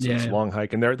 it's a Yeah. long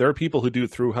hike. And there are people who do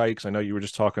through hikes. I know you were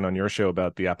just talking on your show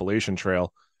about the Appalachian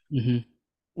Trail, Hmm.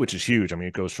 which is huge. I mean,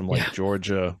 it goes from like Yeah.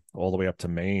 Georgia all the way up to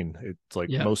Maine. It's like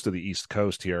Yeah. most of the East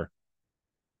Coast here.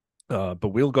 But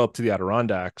we'll go up to the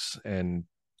Adirondacks and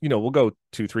we'll go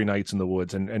 2, 3 nights in the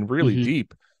woods and really Hmm.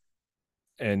 deep.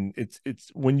 And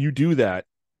it's when you do that,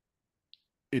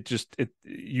 it just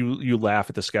you laugh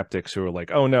at the skeptics who are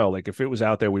like, oh no, like if it was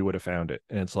out there we would have found it.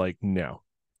 And it's like, no,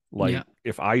 Yeah. like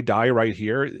if I die right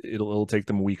here, it'll take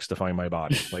them weeks to find my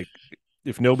body. Like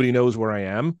if nobody knows where I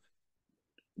am,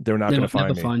 they're not They going to might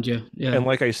never find me. find you. Yeah. And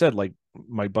like I said, like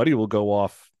my buddy will go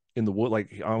off in the wood,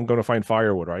 like I'm going to find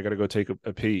firewood or I got to go take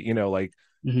a pee, like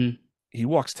Hmm. he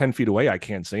walks 10 feet away, I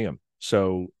can't see him.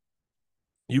 So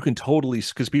you can totally,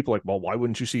 because people are like, well, why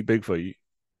wouldn't you see Bigfoot?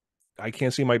 I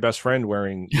can't see my best friend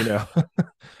wearing,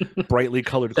 brightly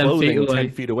colored 10 feet clothing 10 away.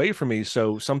 feet away from me.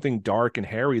 So something dark and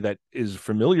hairy that is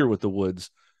familiar with the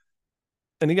woods.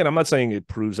 And again, I'm not saying it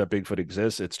proves that Bigfoot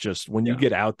exists. It's just when you Yeah.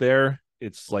 get out there,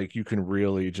 it's like you can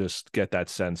really just get that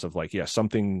sense of like, yeah, if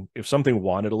something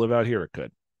wanted to live out here, it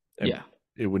could. And Yeah.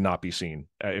 it would not be seen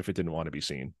if it didn't want to be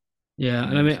seen. Yeah.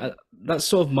 And I mean, that's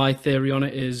sort of my theory on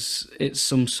it is it's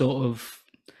some sort of,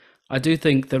 I do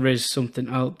think there is something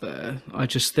out there. I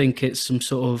just think it's some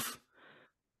sort of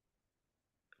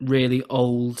really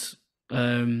old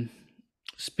um,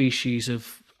 species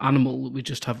of animal that we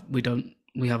just have, we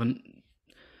haven't,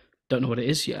 don't know what it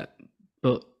is yet.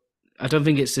 But I don't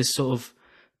think it's this sort of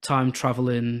time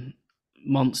traveling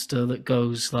monster that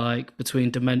goes like between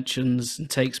dimensions and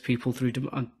takes people through.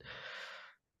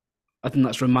 I think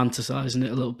that's romanticizing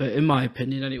it a little bit, in my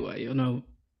opinion. Anyway, I know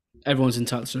everyone's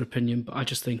entitled to their opinion, but I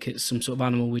just think it's some sort of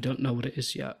animal we don't know what it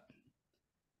is yet.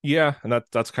 Yeah, and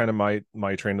that's kind of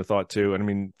my train of thought too. And I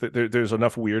mean, there's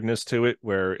enough weirdness to it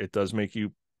where it does make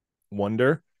you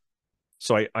wonder.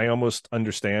 So I almost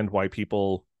understand why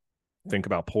people think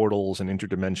about portals and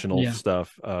interdimensional Yeah,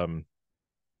 stuff.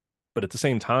 But at the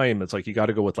same time, it's like you got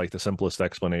to go with like the simplest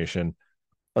explanation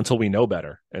until we know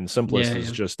better. And simplest yeah, is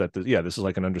yeah. just that this is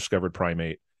like an undiscovered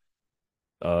primate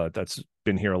that's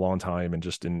been here a long time and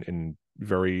just in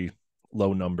very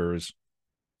low numbers.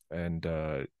 And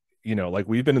like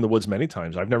we've been in the woods many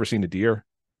times. I've never seen a deer.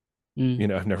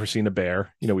 Mm, I've never seen a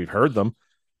bear. We've heard them,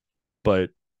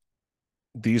 but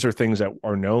these are things that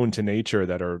are known to nature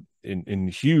that are in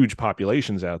huge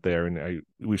populations out there. And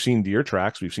we've seen deer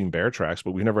tracks, we've seen bear tracks,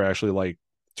 but we never actually like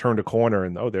turned a corner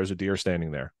and, oh, there's a deer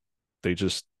standing there. They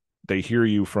just, they hear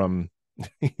you from,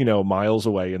 miles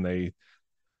away, and they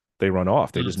run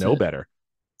off. They just That's know it. better.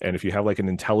 And if you have like an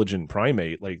intelligent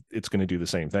primate, like it's going to do the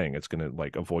same thing. It's going to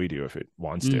like avoid you if it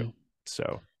wants to. Mm.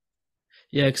 So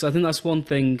Yeah, because I think that's one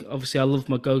thing. Obviously, I love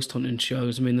my ghost hunting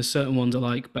shows. I mean, there's certain ones I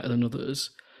like better than others.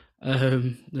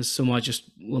 There's some I just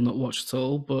will not watch at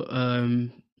all. But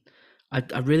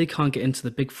I really can't get into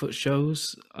the Bigfoot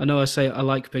shows. I know I say I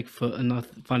like Bigfoot and I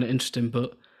find it interesting,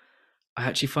 but I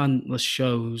actually find the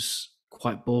shows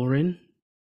quite boring.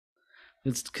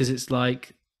 It's because it's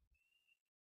like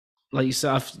you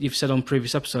said, you've said on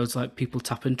previous episodes, like people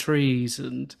tapping trees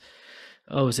and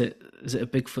oh, is it a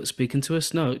Bigfoot speaking to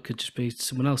us? No, it could just be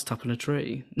someone else tapping a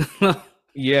tree.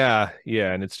 yeah,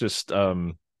 and it's just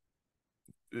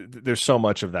there's so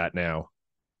much of that now,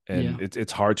 Yeah. and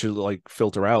it's hard to like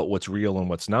filter out what's real and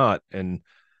what's not. And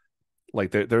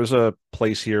like there's a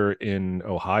place here in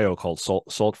Ohio called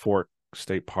Salt Fork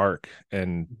State Park,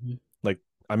 and Mhm. like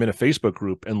I'm in a Facebook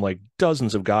group, and like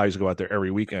dozens of guys go out there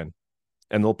every weekend,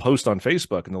 and they'll post on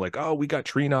Facebook, and they're like, "Oh, we got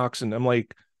tree knocks," and I'm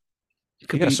like, It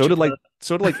could "Yeah, be each other.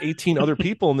 so did like 18 other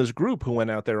people in this group who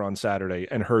went out there on Saturday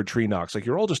and heard tree knocks. Like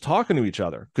you're all just talking to each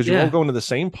other because you're all Yeah. going to the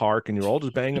same park and you're all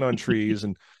just banging on trees,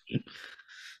 and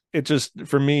it just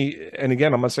for me. And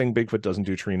again, I'm not saying Bigfoot doesn't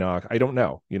do tree knock. I don't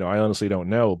know. I honestly don't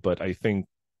know, but I think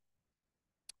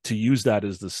to use that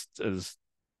as this as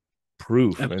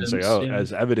proof and say, Evidence. oh, Yeah.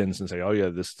 as evidence, and say, oh yeah,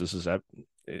 this is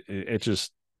it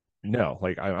just no.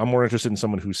 Like I'm more interested in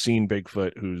someone who's seen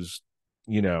Bigfoot, who's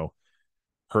you know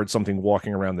heard something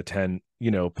walking around the tent,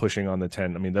 pushing on the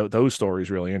tent. I mean, those stories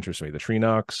really interest me. The tree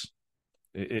knocks,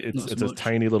 it's Not so it's a much.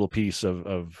 tiny little piece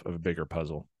of a bigger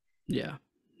puzzle. Yeah.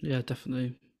 Yeah,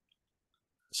 definitely.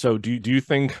 So do you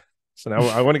think? So now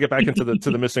I want to get back into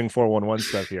the missing 411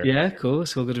 stuff here, Yeah, cool.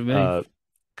 It's all good with me.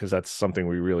 because that's something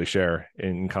we really share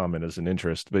in common as an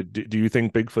interest. But do you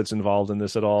think Bigfoot's involved in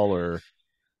this at all, or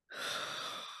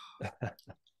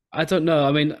I don't know.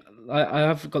 I mean, I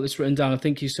have got this written down. I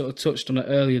think you sort of touched on it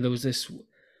earlier. There was this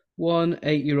one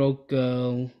 8-year-old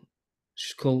girl.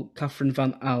 She's called Catherine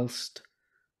Van Alst.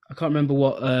 I can't remember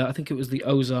what. I think it was the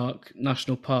Ozark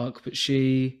National Park, but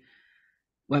she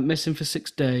went missing for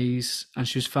 6 days, and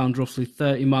she was found roughly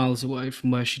 30 miles away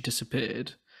from where she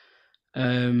disappeared.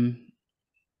 Um,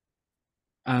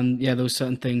 and yeah, there were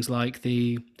certain things like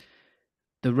the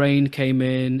rain came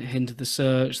in, hindered the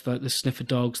search. Like the sniffer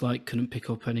dogs, like couldn't pick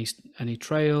up any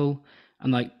trail,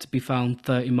 and like to be found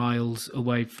 30 miles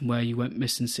away from where you went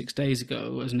missing 6 days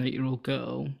ago as an 8-year-old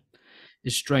girl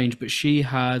is strange. But she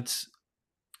had,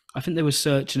 I think they were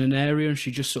searching an area, and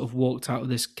she just sort of walked out of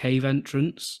this cave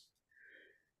entrance.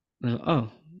 Oh,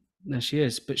 there she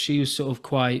is. But she was sort of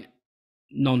quite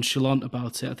nonchalant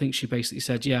about it. I think she basically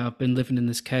said, "Yeah, I've been living in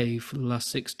this cave for the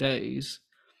last 6 days."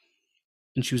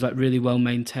 And she was like really well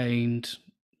maintained.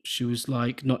 She was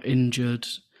like not injured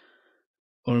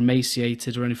or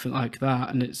emaciated or anything like that.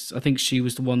 And I think she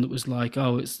was the one that was like,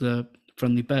 "Oh, it's the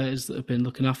friendly bears that have been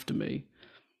looking after me."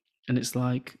 And it's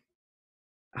like,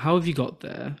 how have you got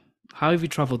there? How have you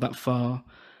traveled that far?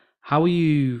 How are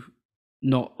you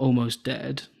not almost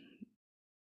dead?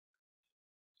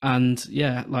 And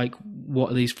yeah, like, what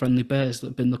are these friendly bears that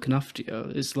have been looking after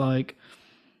you? It's like,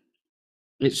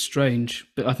 it's strange.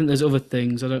 But I think there's other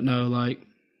things. I don't know. Like,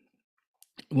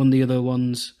 one of the other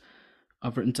ones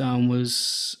I've written down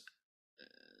was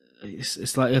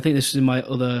it's like I think this is in my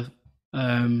other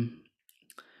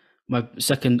my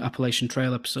second Appalachian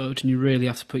Trail episode, and you really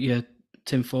have to put your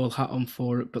tinfoil hat on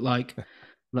for it. But like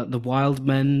the wild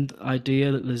men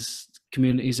idea that there's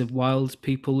communities of wild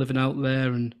people living out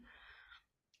there, and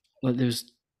like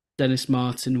there's Dennis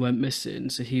Martin went missing,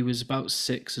 so he was about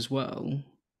 6 as well.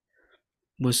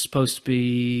 Was supposed to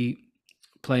be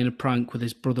playing a prank with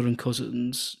his brother and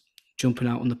cousins, jumping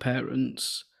out on the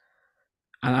parents.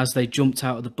 And as they jumped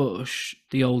out of the bush,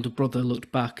 the older brother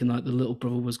looked back and like the little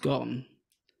brother was gone,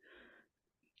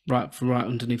 right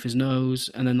underneath his nose.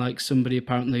 And then like somebody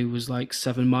apparently was like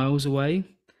 7 miles away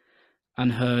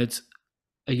and heard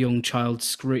a young child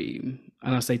scream.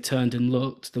 And as they turned and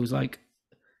looked, there was like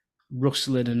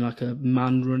rustling and like a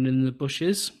man running in the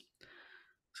bushes.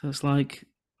 So it's like,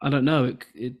 I don't know.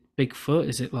 Bigfoot,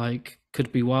 is it like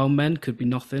could be wild men, could be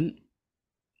nothing.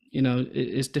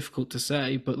 It's difficult to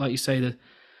say. But like you say,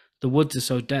 the woods are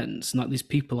so dense, and like these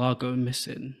people are going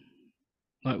missing.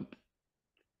 Like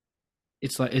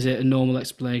it's like, is it a normal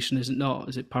explanation? Is it not?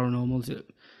 Is it paranormal? Is it?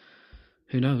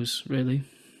 Who knows? Really?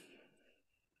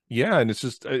 yeah, and it's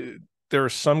just there are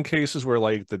some cases where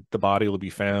like the body will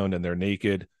be found and they're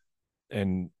naked,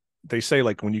 and they say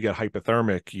like when you get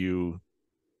hypothermic, you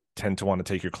tend to want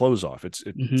to take your clothes off. It's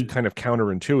Hmm. kind of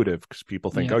counterintuitive because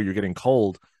people think, Yeah. oh, you're getting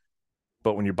cold,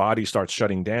 but when your body starts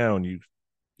shutting down,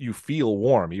 you feel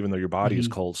warm even though your body is Hmm.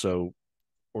 cold. So,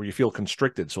 or you feel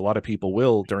constricted. So a lot of people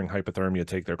will during hypothermia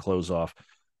take their clothes off.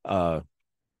 Uh,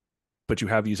 but you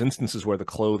have these instances where the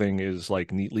clothing is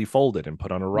like neatly folded and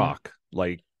put on a Yeah. rock.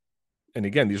 Like, and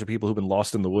again, these are people who've been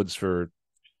lost in the woods for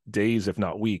days, if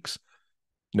not weeks.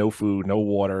 No food, no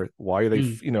water. Why are they,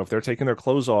 Mm. if they're taking their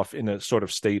clothes off in a sort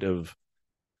of state of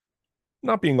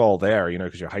not being all there,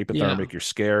 because you're Yeah. hypothermic, you're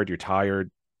scared, you're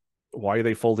tired. Why are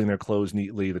they folding their clothes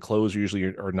neatly? The clothes usually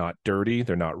are not dirty,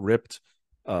 they're not ripped.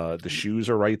 The shoes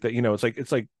are right there. It's like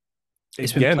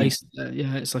It's been again, placed there.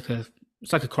 Yeah, it's like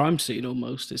a crime scene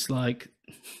almost. It's like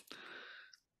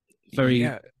very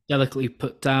yeah, delicately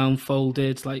put down,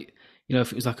 folded. Like,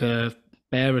 if it was like a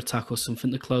bear attack or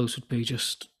something, the clothes would be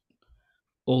just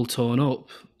all torn up.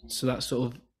 So that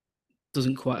sort of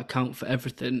doesn't quite account for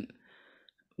everything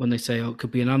when they say, oh, it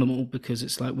could be an animal, because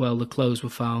it's like, well, the clothes were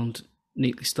found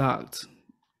neatly stacked.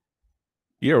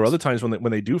 yeah. Or other times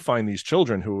when they do find these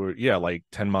children who are like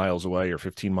 10 miles away or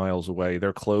 15 miles away,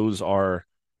 their clothes are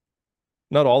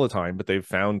not all the time, but they've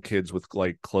found kids with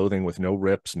like clothing with no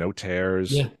rips, no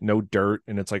tears, Yeah, no dirt.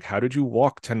 And it's like, how did you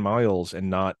walk 10 miles and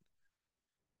not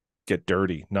get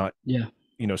dirty? Not, yeah,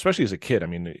 especially as a kid. I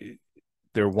mean,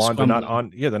 they're not scrambling.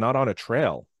 on, they're not on a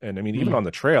trail. And I mean, even Mm. on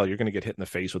the trail, you're going to get hit in the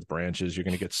face with branches. You're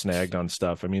going to get snagged on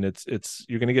stuff. I mean,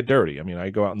 you're going to get dirty. I mean, I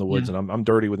go out in the woods Yeah, and I'm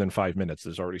dirty within 5 minutes.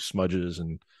 There's already smudges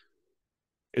and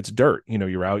it's dirt.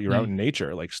 You're out yeah. in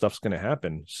nature. Like stuff's going to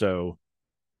happen. So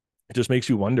it just makes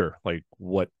you wonder, like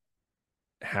what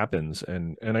happens.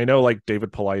 And I know like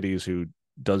David Paulides, who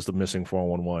does the missing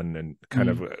 411 and kind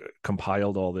of Mm.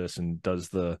 compiled all this and does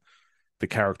the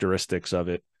characteristics of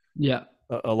it. Yeah,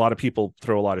 A lot of people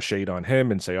throw a lot of shade on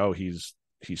him and say, oh, he's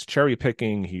cherry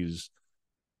picking, he's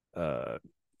uh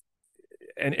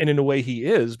and in a way he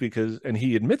is, because and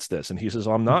he admits this and he says,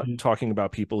 I'm not hmm, talking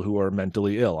about people who are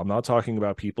mentally ill, I'm not talking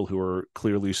about people who are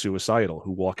clearly suicidal,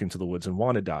 who walk into the woods and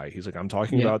want to die. He's like, I'm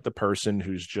talking yeah, about the person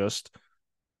who's just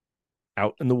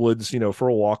out in the woods, for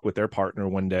a walk with their partner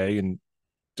one day and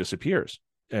disappears.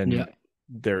 yeah, And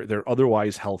they're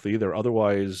otherwise healthy, they're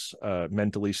otherwise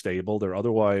mentally stable, they're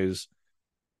otherwise,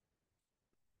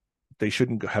 they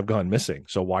shouldn't have gone missing.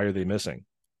 So why are they missing?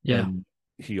 yeah. And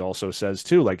he also says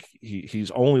too, like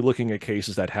he's only looking at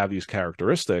cases that have these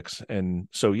characteristics. And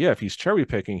so yeah, if he's cherry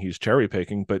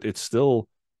picking, but it's still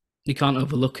You can't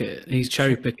overlook it. He's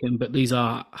cherry picking, but these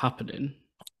are happening.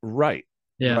 right.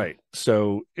 Yeah, Right.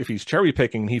 So if he's cherry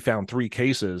picking, he found three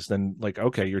cases, then like,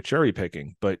 okay, you're cherry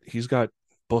picking, but he's got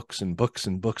books and books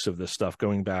and books of this stuff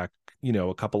going back,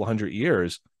 a couple of 100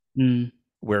 years mm.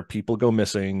 where people go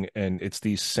missing and it's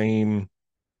these same,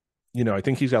 I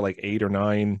think he's got like 8 or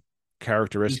 9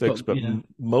 He's got, characteristics, but yeah,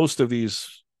 most of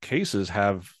these cases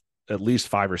have at least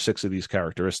 5 or 6 of these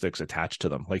characteristics attached to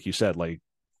them. Like you said, like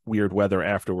weird weather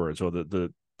afterwards, or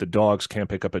the dogs can't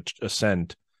pick up a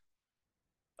scent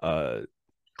uh,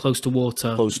 close to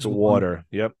water close is to one. water.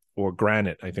 Yep. Or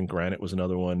granite. I think granite was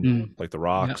another one, Mm. like the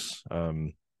Yeah, rocks.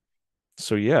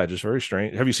 So yeah, just very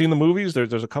strange. Have you seen the movies?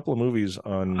 There's a couple of movies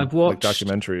on I've like watched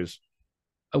documentaries.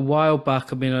 a while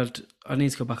back. I mean, I need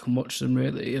to go back and watch them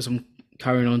really as I'm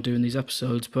carrying on doing these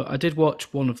episodes. But I did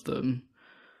watch one of them.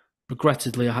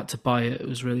 Regrettably, I had to buy it. It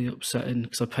was really upsetting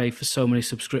because I paid for so many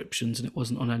subscriptions and it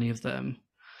wasn't on any of them.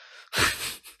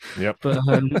 Yep. But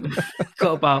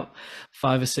got about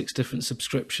 5 or 6 different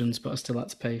subscriptions, but I still had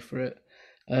to pay for it.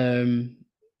 Um,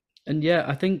 and yeah,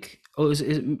 I think, oh, is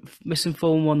it Missing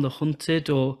 411 The Hunted,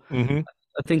 or Mm-hmm.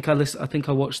 I think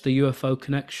I watched the UFO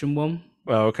Connection one.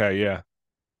 Oh, okay. Yeah.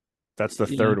 That's the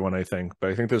Yeah, third one, I think.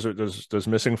 But I think there's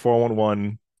missing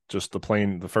 411, just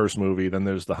the first movie. Then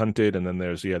there's the Hunted, and then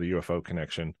there's the UFO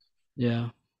connection. yeah,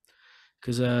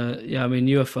 because yeah, I mean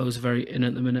UFOs are very in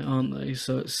at the minute, aren't they?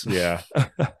 So it's Yeah.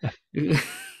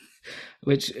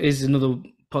 which is another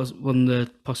one of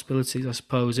the possibilities, I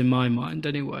suppose, in my mind,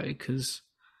 anyway. Because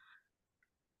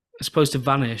I suppose to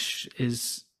vanish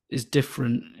is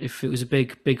different. If it was a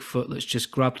big Bigfoot that's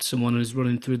just grabbed someone and is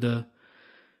running through the,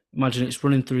 imagine it's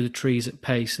running through the trees at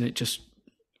pace and it just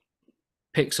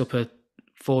picks up a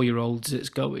 4-year-old as it's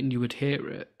going, you would hear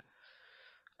it.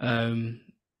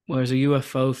 Whereas a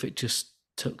UFO, if it just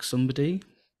took somebody,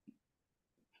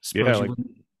 I Yeah, suppose you like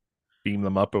wouldn't beam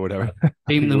them up or whatever.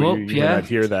 beam them up, You might yeah, not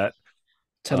hear that.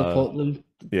 Uh, teleport them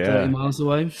 30 yeah. miles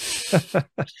away.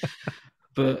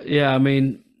 But yeah, I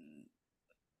mean,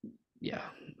 yeah,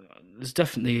 there's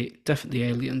definitely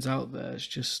aliens out there. It's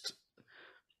just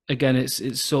again,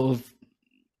 it's sort of,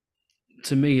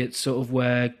 to me, it's sort of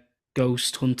where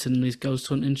ghost hunting, these ghost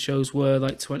hunting shows were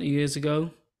like 20 years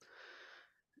ago.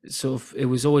 It's sort of, it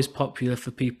was always popular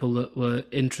for people that were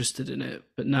interested in it,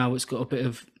 but now it's got a bit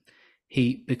of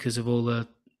heat because of all the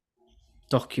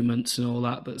documents and all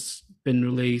that that's been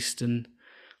released. And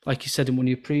like you said in one of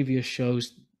your previous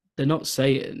shows, they're not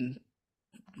saying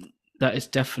that it's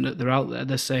definite they're out there.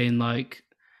 They're saying like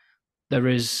there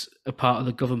is a part of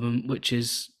the government which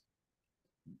is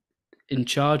in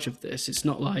charge of this. It's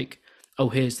not like, oh,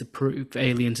 here's the proof,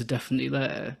 aliens are definitely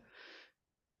there.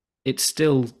 It's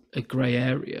still a grey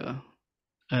area,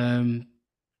 um,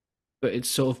 but it's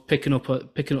sort of picking up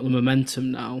the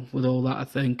momentum now with all that, I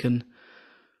think, and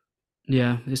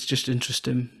yeah, it's just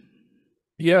interesting.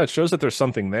 Yeah, it shows that there's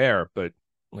something there, but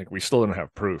like we still don't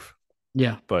have proof.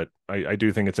 Yeah, But I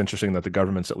do think it's interesting that the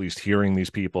government's at least hearing these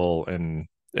people and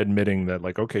admitting that,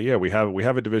 like, okay, yeah, we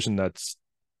have a division that's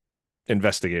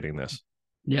investigating this.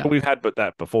 yeah, But we've had but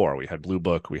that before. We had Blue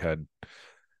Book, we had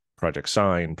Project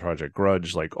Sign, Project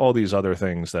Grudge, like all these other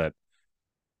things that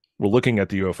we're looking at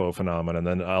the UFO phenomenon,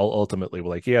 and then ultimately we're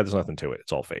like, yeah, there's nothing to it.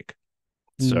 It's all fake.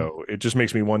 mm, So it just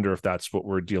makes me wonder if that's what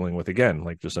we're dealing with again,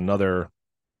 like just another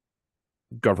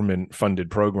government funded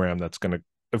program that's going to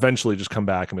eventually just come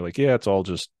back and be like, yeah, it's all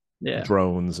just yeah.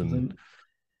 drones I and think,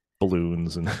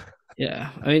 balloons and yeah,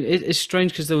 I mean, it's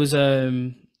strange because there was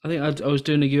I think I was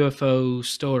doing a UFO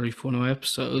story for one of my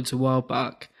episodes a while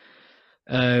back,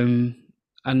 um,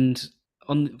 and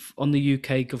on the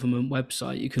UK government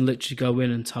website, you can literally go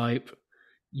in and type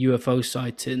UFO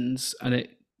sightings, and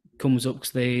it comes up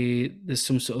because there's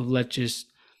some sort of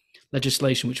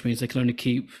legislation which means they can only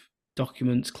keep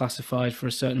documents classified for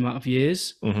a certain amount of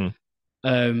years. mm-hmm.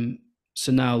 Um,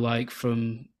 so now, like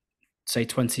from say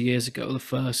 20 years ago, the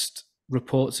first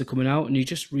reports are coming out, and you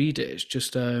just read it. It's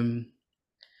just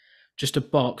a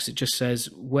box. It just says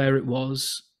where it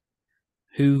was,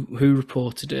 who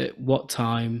reported it, what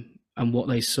time, and what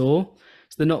they saw.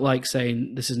 So they're not like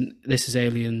saying this is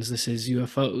aliens, this is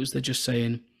UFOs. They're just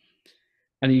saying,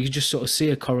 and you can just sort of see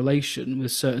a correlation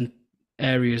with certain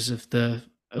areas of the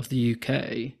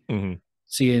UK Mm-hmm.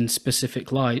 seeing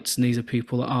specific lights, and these are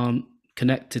people that aren't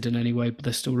connected in any way, but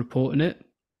they're still reporting it.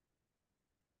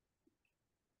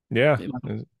 Yeah,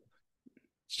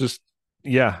 it's just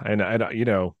yeah, and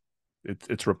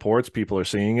it's reports. People are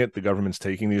seeing it. The government's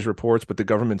taking these reports, but the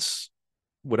government's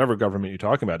whatever government you're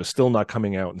talking about is still not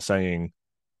coming out and saying,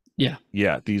 Yeah,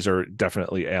 yeah, these are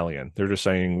definitely alien. They're just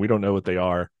saying we don't know what they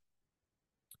are.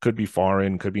 Could be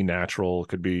foreign, could be natural,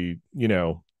 could be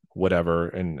whatever.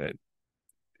 And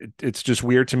it's just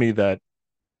weird to me that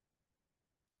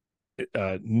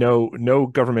no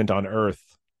government on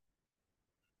Earth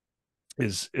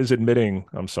is admitting.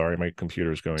 I'm sorry, my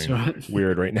computer's that's going right.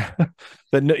 weird right now.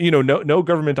 That no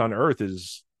government on Earth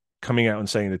is coming out and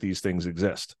saying that these things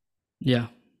exist Yeah,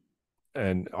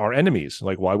 and our enemies.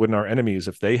 Like, why wouldn't our enemies,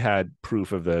 if they had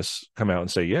proof of this, come out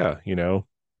and say, yeah,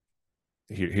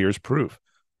 here's proof.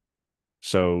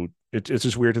 So it's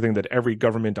just weird to think that every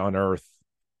government on Earth,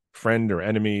 friend or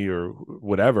enemy or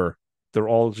whatever, they're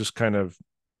all just kind of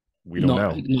we don't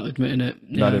know, not admitting it.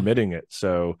 not Yeah, admitting it.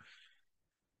 So,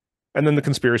 and then the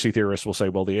conspiracy theorists will say,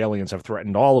 well, the aliens have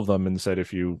threatened all of them and said,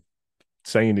 if you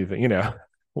say anything,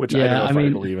 which I don't yeah. know I if I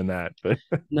mean, believe in that, but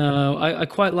no, I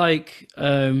quite like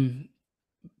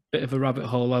bit of a rabbit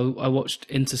hole. I watched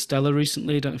Interstellar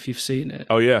recently. I don't know if you've seen it.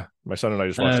 oh yeah, my son and I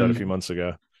just watched that a few Um, months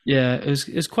ago. yeah, it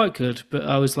was quite good, but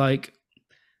I was like,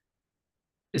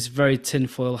 it's very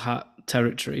tinfoil hat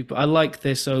territory. But I like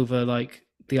this over like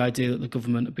the idea that the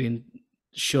government are being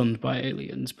shunned by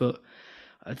aliens. But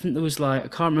I think there was like, I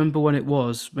can't remember when it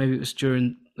was. Maybe it was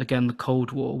during again the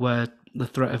Cold War, where the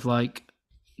threat of like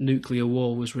nuclear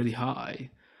war was really high.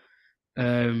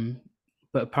 Um,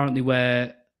 but apparently,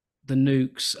 where the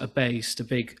nukes are based,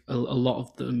 a lot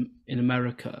of them in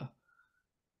America,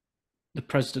 the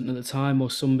president at the time or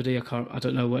somebody, I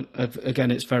don't know when.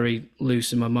 Again, it's very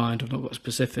loose in my mind. I've not got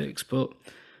specifics, but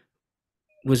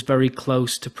was very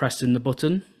close to pressing the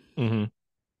button, Mm-hmm.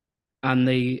 and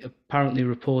they apparently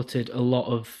reported a lot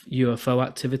of UFO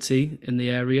activity in the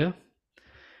area.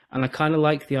 And I kind of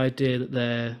like the idea that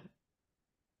they're,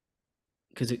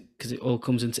 because it all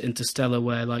comes into Interstellar,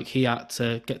 where like he had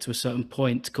to get to a certain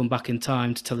point to come back in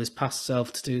time to tell his past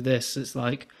self to do this. It's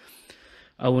like,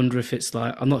 I wonder if it's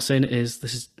like, I'm not saying it is.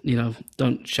 This is,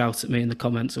 don't shout at me in the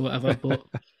comments or whatever. But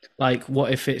like,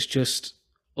 what if it's just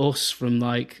us from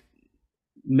like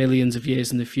millions of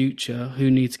years in the future who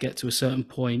need to get to a certain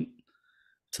point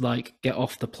to like get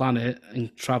off the planet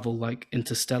and travel like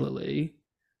interstellarly,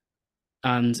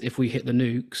 and if we hit the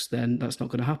nukes, then that's not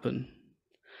going to happen.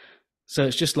 So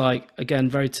it's just like, again,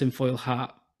 very tinfoil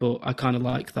hat, but I kind of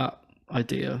like that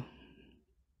idea.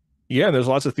 Yeah, and there's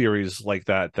lots of theories like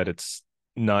that, that it's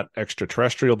not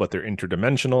extraterrestrial, but they're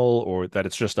interdimensional, or that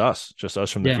it's just us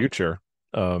from the Yeah. future.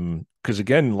 Because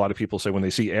again, a lot of people say when they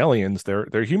see aliens,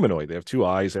 they're humanoid. They have two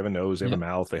eyes, they have a nose, they have a Yeah.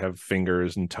 mouth, they have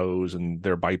fingers and toes, and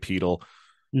they're bipedal.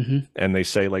 Hmm. And they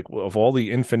say, like, of all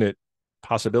the infinite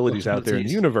possibilities out there in the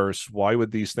Possibilities. universe, why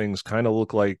would these things kind of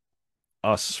look like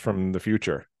us from the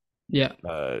future, Yeah.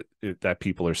 that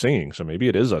people are seeing? So maybe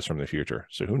it is us from the future.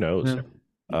 So who knows? Yeah.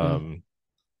 Well, Um,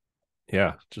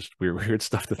 yeah, just weird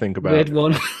stuff to think about. weird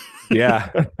one. Yeah.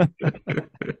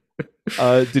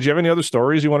 Did you have any other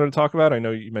stories you wanted to talk about? I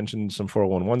know you mentioned some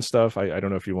 411 stuff. I don't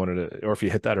know if you wanted to, or if you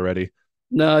hit that already.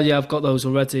 No, yeah, I've got those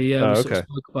already. Yeah, we sort of Okay.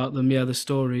 spoke about them. Yeah, the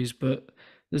stories, but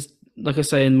there's, like I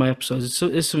say in my episodes,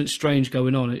 there's something strange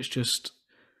going on. It's just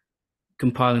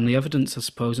compiling the evidence, I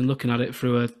suppose, and looking at it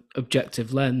through a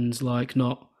objective lens, like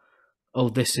not, oh,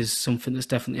 this is something that's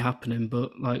definitely happening,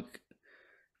 but like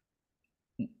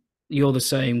you're the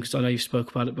same because I know you've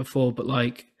spoke about it before, but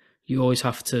like you always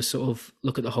have to sort of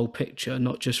look at the whole picture,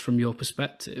 not just from your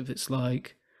perspective. It's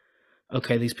like,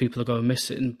 okay, these people are going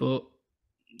missing, but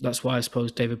that's why I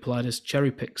suppose David Paulides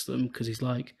cherry picks them because he's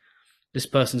like, this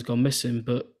person's gone missing,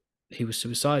 but he was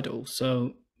suicidal,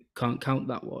 so can't count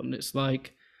that one. It's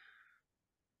like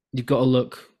you've got to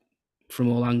look from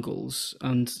all angles,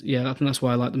 and yeah, I think that's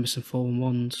why I like the missing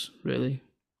 411s really,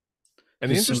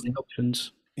 And the because so interest, many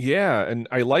options. yeah, and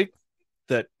I like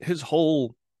that his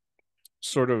whole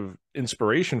sort of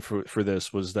inspiration for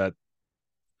this was that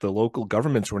the local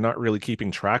governments were not really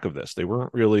keeping track of this. They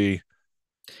weren't really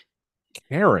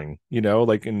caring,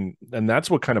 like, and that's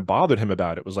what kind of bothered him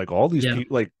about it, was like all these Yeah,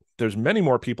 people, like there's many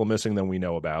more people missing than we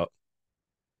know about.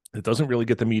 It doesn't really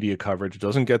get the media coverage. It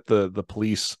doesn't get the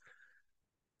police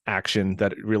action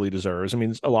that it really deserves. I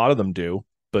mean, a lot of them do,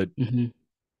 but hmm,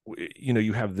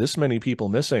 you have this many people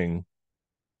missing.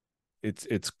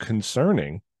 It's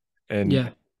concerning, and yeah,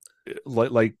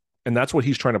 like, and that's what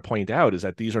he's trying to point out, is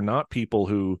that these are not people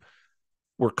who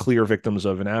were clear victims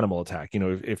of an animal attack.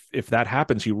 If that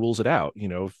happens, he rules it out. If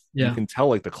you yeah, can tell,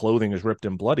 like, the clothing is ripped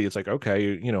and bloody, it's like,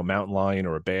 okay, mountain lion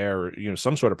or a bear, or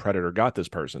some sort of predator got this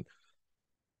person.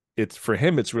 It's, for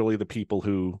him, it's really the people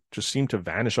who just seem to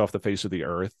vanish off the face of the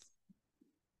earth,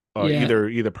 yeah,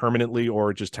 either permanently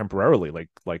or just temporarily.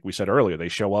 Like we said earlier, they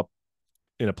show up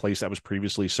in a place that was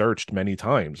previously searched many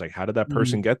times. Like, how did that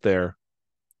person mm, get there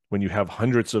when you have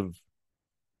hundreds of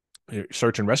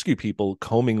search and rescue people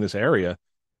combing this area,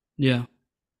 yeah.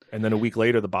 and then a week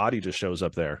later the body just shows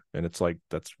up there, and it's like,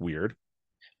 that's weird.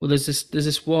 Well, there's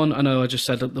this one. I know I just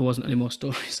said that there wasn't any more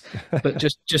stories, but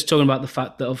just talking about the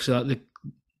fact that obviously like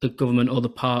the government or the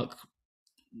park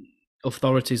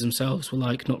authorities themselves were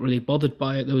like not really bothered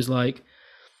by it. There was like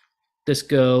this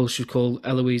girl, she was called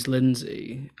Eloise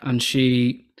Lindsay, and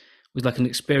she was like an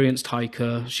experienced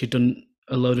hiker. She'd done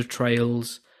a load of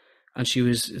trails, and I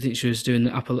think she was doing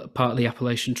the part of the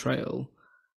Appalachian Trail.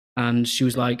 And she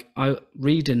was like, I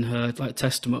reading her like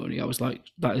testimony, I was like,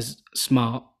 that is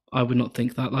smart. I would not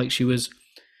think that. Like she was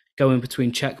going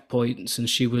between checkpoints and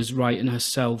she was writing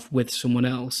herself with someone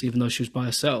else, even though she was by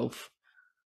herself.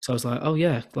 So I was like, oh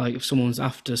yeah, like if someone's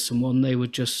after someone, they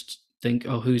would just think,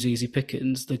 oh, who's easy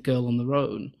pickings? The girl on their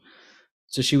own.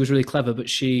 So she was really clever, but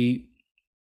she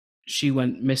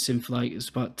went missing for like it's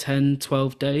about 10,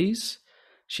 12 days.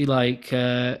 She like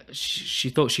she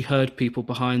thought she heard people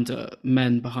behind her,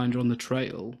 men behind her on the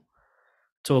trail,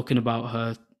 talking about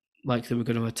her like they were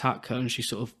going to attack her, and she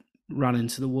sort of ran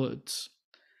into the woods.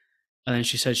 And then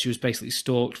she said she was basically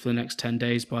stalked for the next 10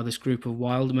 days by this group of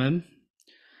wild men.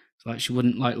 Like she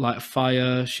wouldn't like light a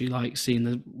fire. She like seen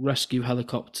the rescue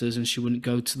helicopters and she wouldn't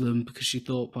go to them because she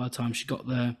thought by the time she got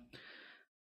there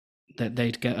that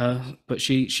they'd get her. But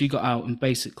she got out and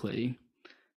basically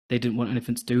they didn't want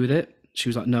anything to do with it. She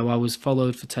was like, no, I was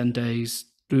followed for 10 days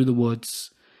through the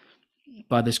woods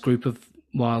by this group of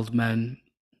wild men,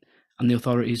 and the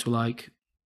authorities were like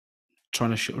trying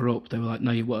to shut her up. They were like,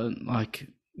 no, you weren't. Like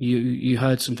you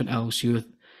heard something else. You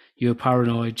were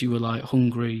paranoid. You were like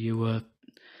hungry. You were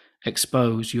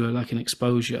exposed. You were like an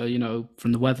exposure,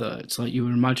 from the weather. It's like you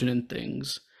were imagining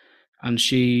things. And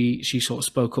she sort of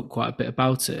spoke up quite a bit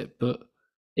about it, but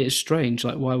it's strange.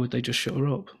 Like, why would they just shut her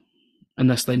up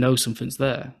unless they know something's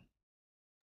there?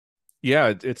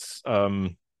 Yeah, it's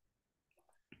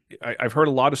I've heard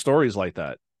a lot of stories like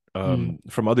that, Mm.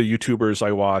 from other YouTubers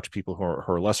I watch, people who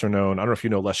are lesser known. I don't know if you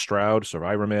know Les Stroud,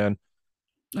 Survivor Man.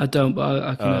 I don't, but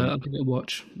I can Um, I'll give it a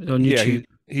watch on yeah, YouTube.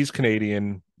 he's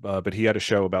Canadian, but he had a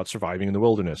show about surviving in the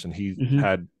wilderness, and he Hmm.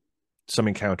 had some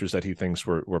encounters that he thinks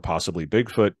were possibly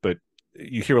Bigfoot. But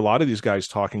you hear a lot of these guys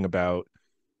talking about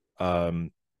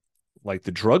um like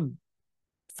the drug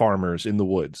farmers in the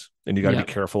woods, and you got to be Yeah.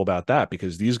 careful about that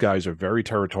because these guys are very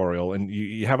territorial, and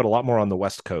you have it a lot more on the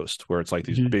West Coast where it's like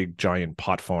these Hmm. big giant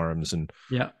pot farms, and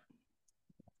Yeah.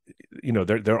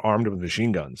 they're armed with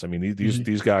machine guns. I mean, these Hmm.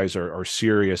 these guys are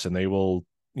serious, and they will,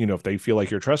 if they feel like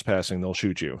you're trespassing, they'll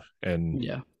shoot you. And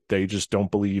Yeah. they just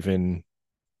don't believe in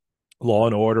law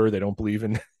and order. They don't believe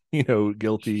in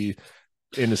guilty,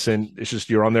 innocent. It's just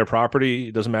you're on their property.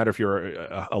 It doesn't matter if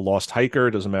you're a lost hiker.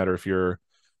 It doesn't matter if you're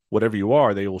whatever you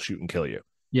are. They will shoot and kill you.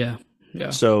 Yeah. Yeah.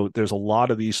 So there's a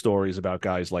lot of these stories about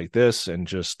guys like this and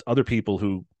just other people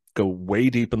who go way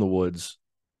deep in the woods,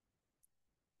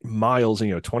 miles,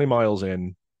 20 miles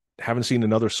in, haven't seen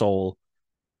another soul.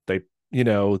 They,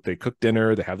 they cook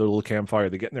dinner, they have their little campfire,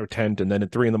 they get in their tent, and then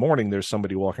at 3 in the morning, there's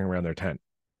somebody walking around their tent.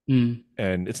 Mm.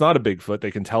 And it's not a Bigfoot.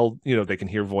 They can tell, they can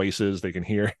hear voices, they can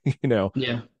hear,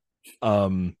 Yeah.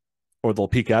 um, or they'll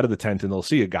peek out of the tent and they'll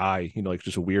see a guy, like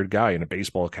just a weird guy in a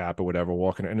baseball cap or whatever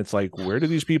walking. And it's like, where do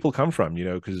these people come from?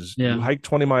 Because you Yeah. hike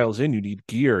 20 miles in, you need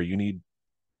gear, you need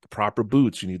the proper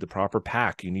boots, you need the proper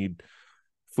pack, you need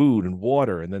food and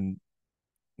water. And then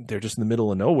they're just in the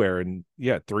middle of nowhere. And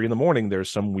yeah, 3 in the morning, there's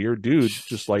some weird dude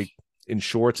just like in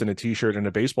shorts and a t-shirt and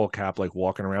a baseball cap, like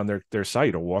walking around their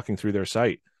site or walking through their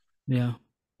site, Yeah.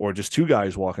 or just two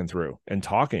guys walking through and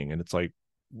talking. And it's like,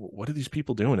 what are these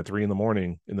people doing at 3 in the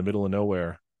morning in the middle of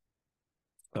nowhere?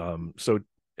 So,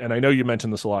 and I know you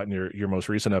mentioned this a lot in your most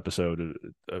recent episode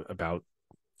about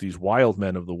these wild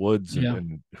men of the woods and, Yeah.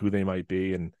 and who they might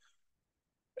be. And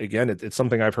again, it's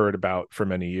something I've heard about for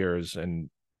many years, and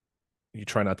you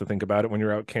try not to think about it when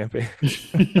you're out camping.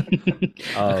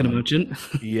 I can um, imagine.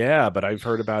 yeah, but I've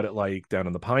heard about it like down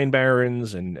in the Pine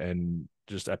Barrens and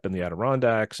just up in the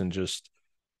Adirondacks, and just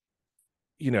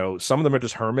some of them are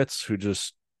just hermits who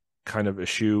just kind of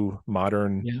eschew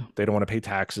modern. Yeah. They don't want to pay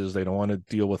taxes. They don't want to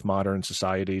deal with modern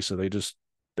society, so they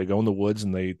go in the woods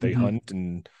and they Hmm. hunt,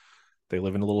 and they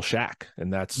live in a little shack,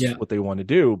 and that's Yeah. what they want to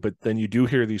do. But then you do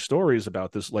hear these stories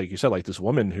about this, like you said, like this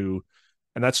woman who,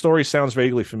 and that story sounds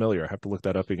vaguely familiar. I have to look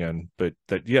that up again. But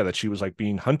that she was like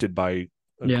being hunted by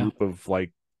a Yeah. group of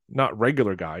like not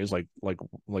regular guys, like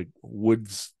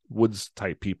woods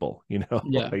type people, Yeah. like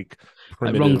Like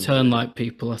wrong primitive. turn like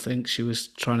people, I think she was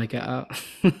trying to get at.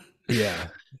 Yeah,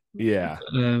 yeah,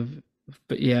 Um,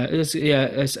 but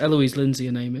it's Eloise Lindsay,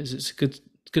 her name is. It's a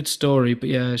good story, but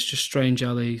yeah, it's just strange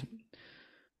how they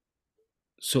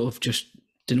sort of just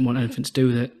didn't want anything to do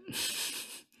with it.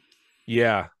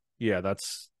 yeah, yeah.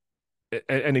 That's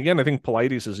and again, I think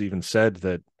Polides has even said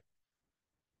that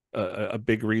a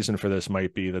big reason for this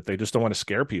might be that they just don't want to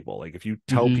scare people. Like if you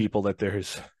tell Hmm. people that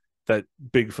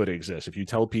Bigfoot exists, if you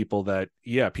tell people that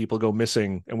yeah, people go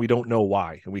missing and we don't know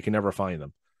why and we can never find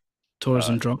them. Uh,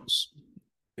 Tourism drops.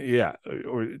 yeah,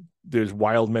 or there's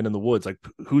wild men in the woods. Like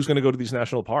who's going to go to these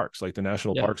national parks? Like the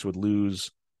national Yeah. parks would lose.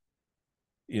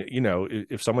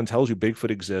 If someone tells you Bigfoot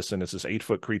exists and it's this 8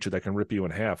 foot creature that can rip you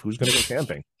in half, who's going to go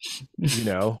camping?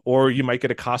 Or you might get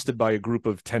accosted by a group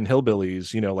of 10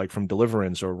 hillbillies, like from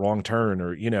Deliverance or Wrong Turn,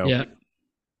 or Yeah.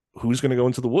 who's going to go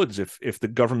into the woods if the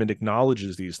government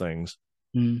acknowledges these things.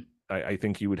 Mm. I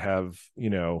think you would have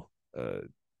uh,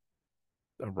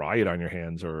 a riot on your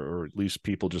hands, or at least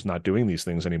people just not doing these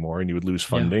things anymore, and you would lose Yeah.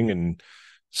 funding. And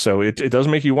so it does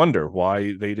make you wonder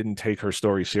why they didn't take her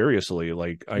story seriously.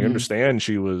 Like I Mm. understand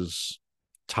she was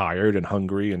tired and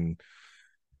hungry,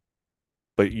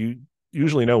 but you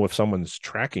usually know if someone's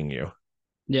tracking you.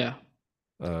 Yeah.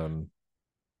 um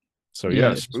so Yeah.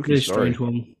 yeah, It's a spooky really story. strange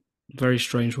one. Very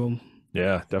strange one.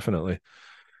 Yeah, definitely.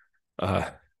 uh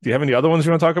do you have any other ones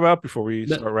you want to talk about before we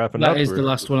That start wrapping that up, is the or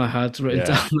last one I had written down.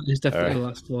 yeah, That is all definitely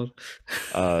right. the last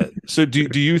one. So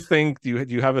do you think do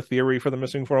you have a theory for the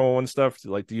missing 411 stuff?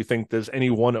 Like, do you think there's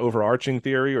any one overarching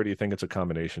theory, or do you think it's a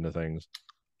combination of things?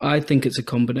 I think it's a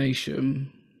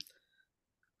combination.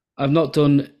 I've not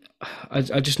done. I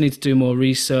just need to do more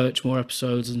research, more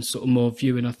episodes, and sort of more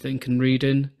viewing. I think and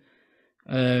reading.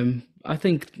 I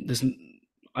think there's.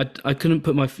 I couldn't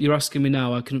put my. You're asking me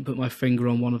now. I couldn't put my finger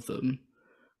on one of them,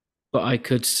 but I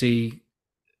could see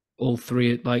all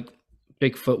three. Like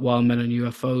Bigfoot, wild men, and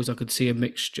UFOs. I could see a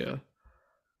mixture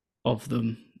of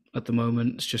them at the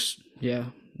moment. It's just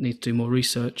need to do more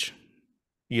research.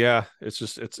 Yeah, it's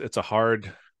just it's a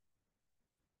hard,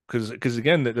 because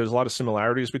again, there's a lot of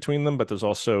similarities between them, but there's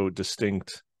also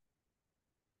distinct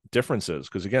differences.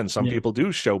 Because again, some Yeah, people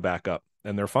do show back up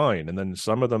and they're fine, and then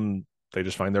some of them they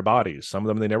just find their bodies. Some of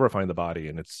them they never find the body,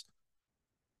 and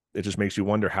it just makes you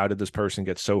wonder, how did this person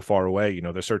get so far away?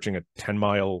 They're searching a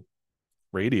 10-mile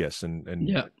radius, and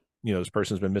yeah, this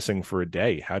person's been missing for a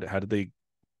day. How did they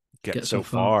get Get so so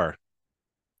far.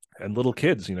 far. And little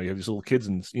kids, you have these little kids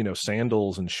in,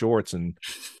 sandals and shorts, and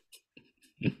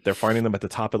they're finding them at the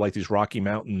top of like these rocky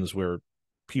mountains where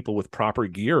people with proper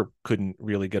gear couldn't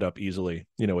really get up easily.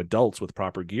 Adults with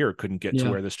proper gear couldn't get to Yeah.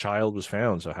 where this child was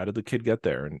found. So how did the kid get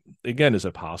there? And again, is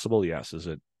it possible? Yes. Is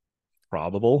it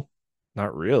probable?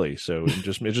 Not really. So it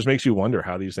just makes you wonder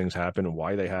how these things happen and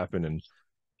why they happen. And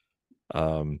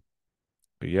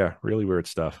but yeah, really weird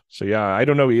stuff. So yeah, I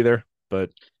don't know either. But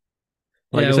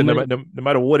like I Yeah, well, said, no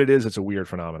matter what it is, it's a weird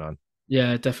phenomenon.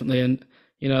 yeah, definitely. And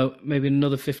maybe in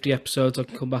another 50 episodes I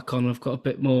can come back on. I've got a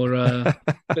bit more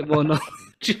knowledge.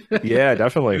 Yeah,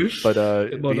 definitely. But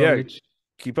Bit more but yeah, knowledge.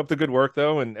 keep up the good work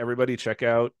though, and everybody check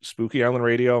out Spooky Island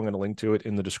Radio. I'm going to link to it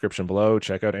in the description below.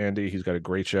 Check out Andy; he's got a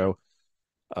great show.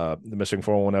 The Missing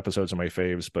 401 episodes are my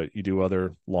faves, but you do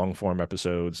other long form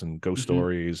episodes and ghost Hmm.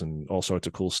 stories and all sorts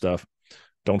of cool stuff.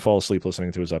 Don't fall asleep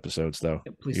listening to his episodes though.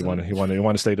 Yeah, please You want to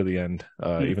don't. stay to the end,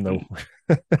 even though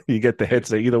you get the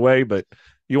hits either way, but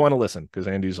you want to listen because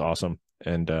Andy's awesome.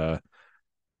 And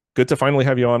good to finally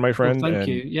have you on, my Well, friend. thank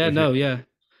you. And Yeah, no, yeah.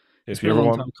 It's if been you a ever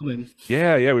long want, time coming.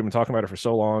 yeah, we've been talking about it for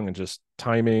so long, and just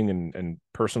timing and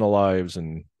personal lives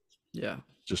and Yeah.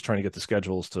 just trying to get the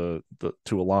schedules to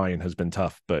align has been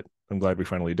tough. But I'm glad we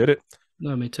finally did it.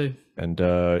 No, me too. And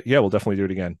yeah, we'll definitely do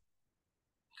it again.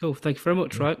 Cool. Thank you very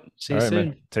much, Yeah. right? See All you right,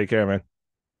 man. soon. Take care, man.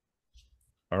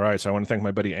 All right. So I want to thank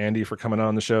my buddy Andy for coming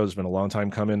on the show. It's been a long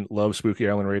time coming. Love Spooky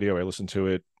Island Radio. I listen to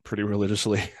it pretty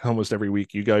religiously almost every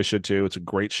week. You guys should too. It's a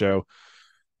great show.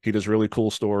 He does really cool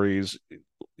stories,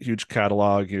 huge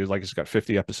catalog. He's got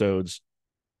 50 episodes.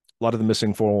 A lot of the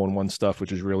Missing 411 stuff,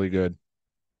 which is really good.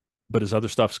 But his other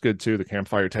stuff's good too. The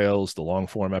Campfire Tales, the long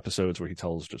form episodes where he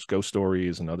tells just ghost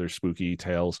stories and other spooky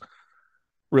tales.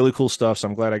 Really cool stuff. So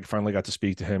I'm glad I finally got to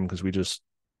speak to him because we just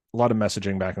a lot of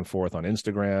messaging back and forth on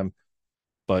Instagram,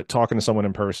 but talking to someone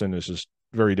in person is just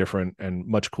very different and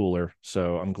much cooler.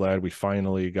 So I'm glad we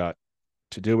finally got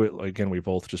to do it. Again, we've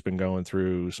both just been going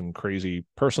through some crazy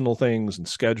personal things and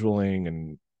scheduling,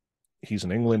 and he's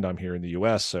in England, I'm here in the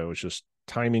US, so it's just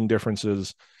timing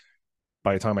differences.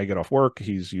 By the time I get off work,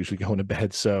 he's usually going to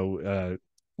bed. So a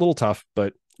little tough,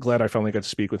 but glad I finally got to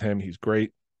speak with him. He's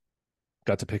great.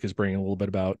 Got to pick his brain a little bit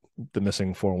about the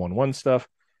Missing 411 stuff.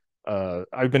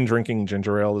 I've been drinking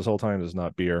ginger ale this whole time. It's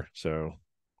not beer, so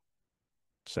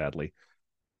sadly.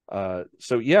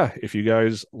 So yeah, if you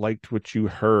guys liked what you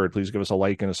heard, please give us a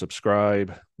like and a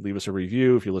subscribe. Leave us a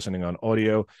review if you're listening on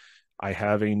audio. I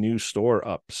have a new store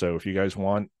up, so if you guys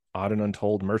want Odd and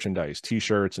Untold merchandise,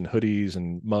 t-shirts and hoodies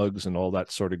and mugs and all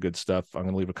that sort of good stuff, I'm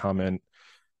going to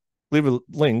leave a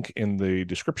link in the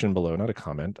description below. Not a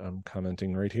comment, I'm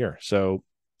commenting right here. So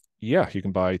yeah, you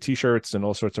can buy t-shirts and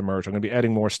all sorts of merch. I'm going to be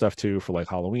adding more stuff too for like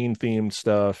Halloween themed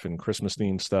stuff and Christmas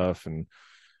themed stuff and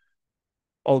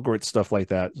all great stuff like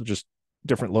that. Just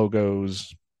different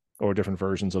logos or different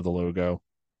versions of the logo.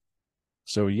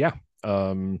 So yeah.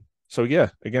 Again,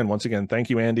 once again, thank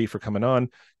you, Andy, for coming on.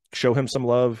 Show him some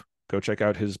love. Go check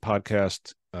out his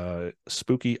podcast,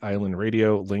 Spooky Island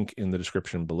Radio, link in the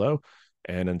description below.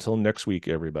 And until next week,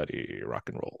 everybody, rock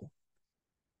and roll.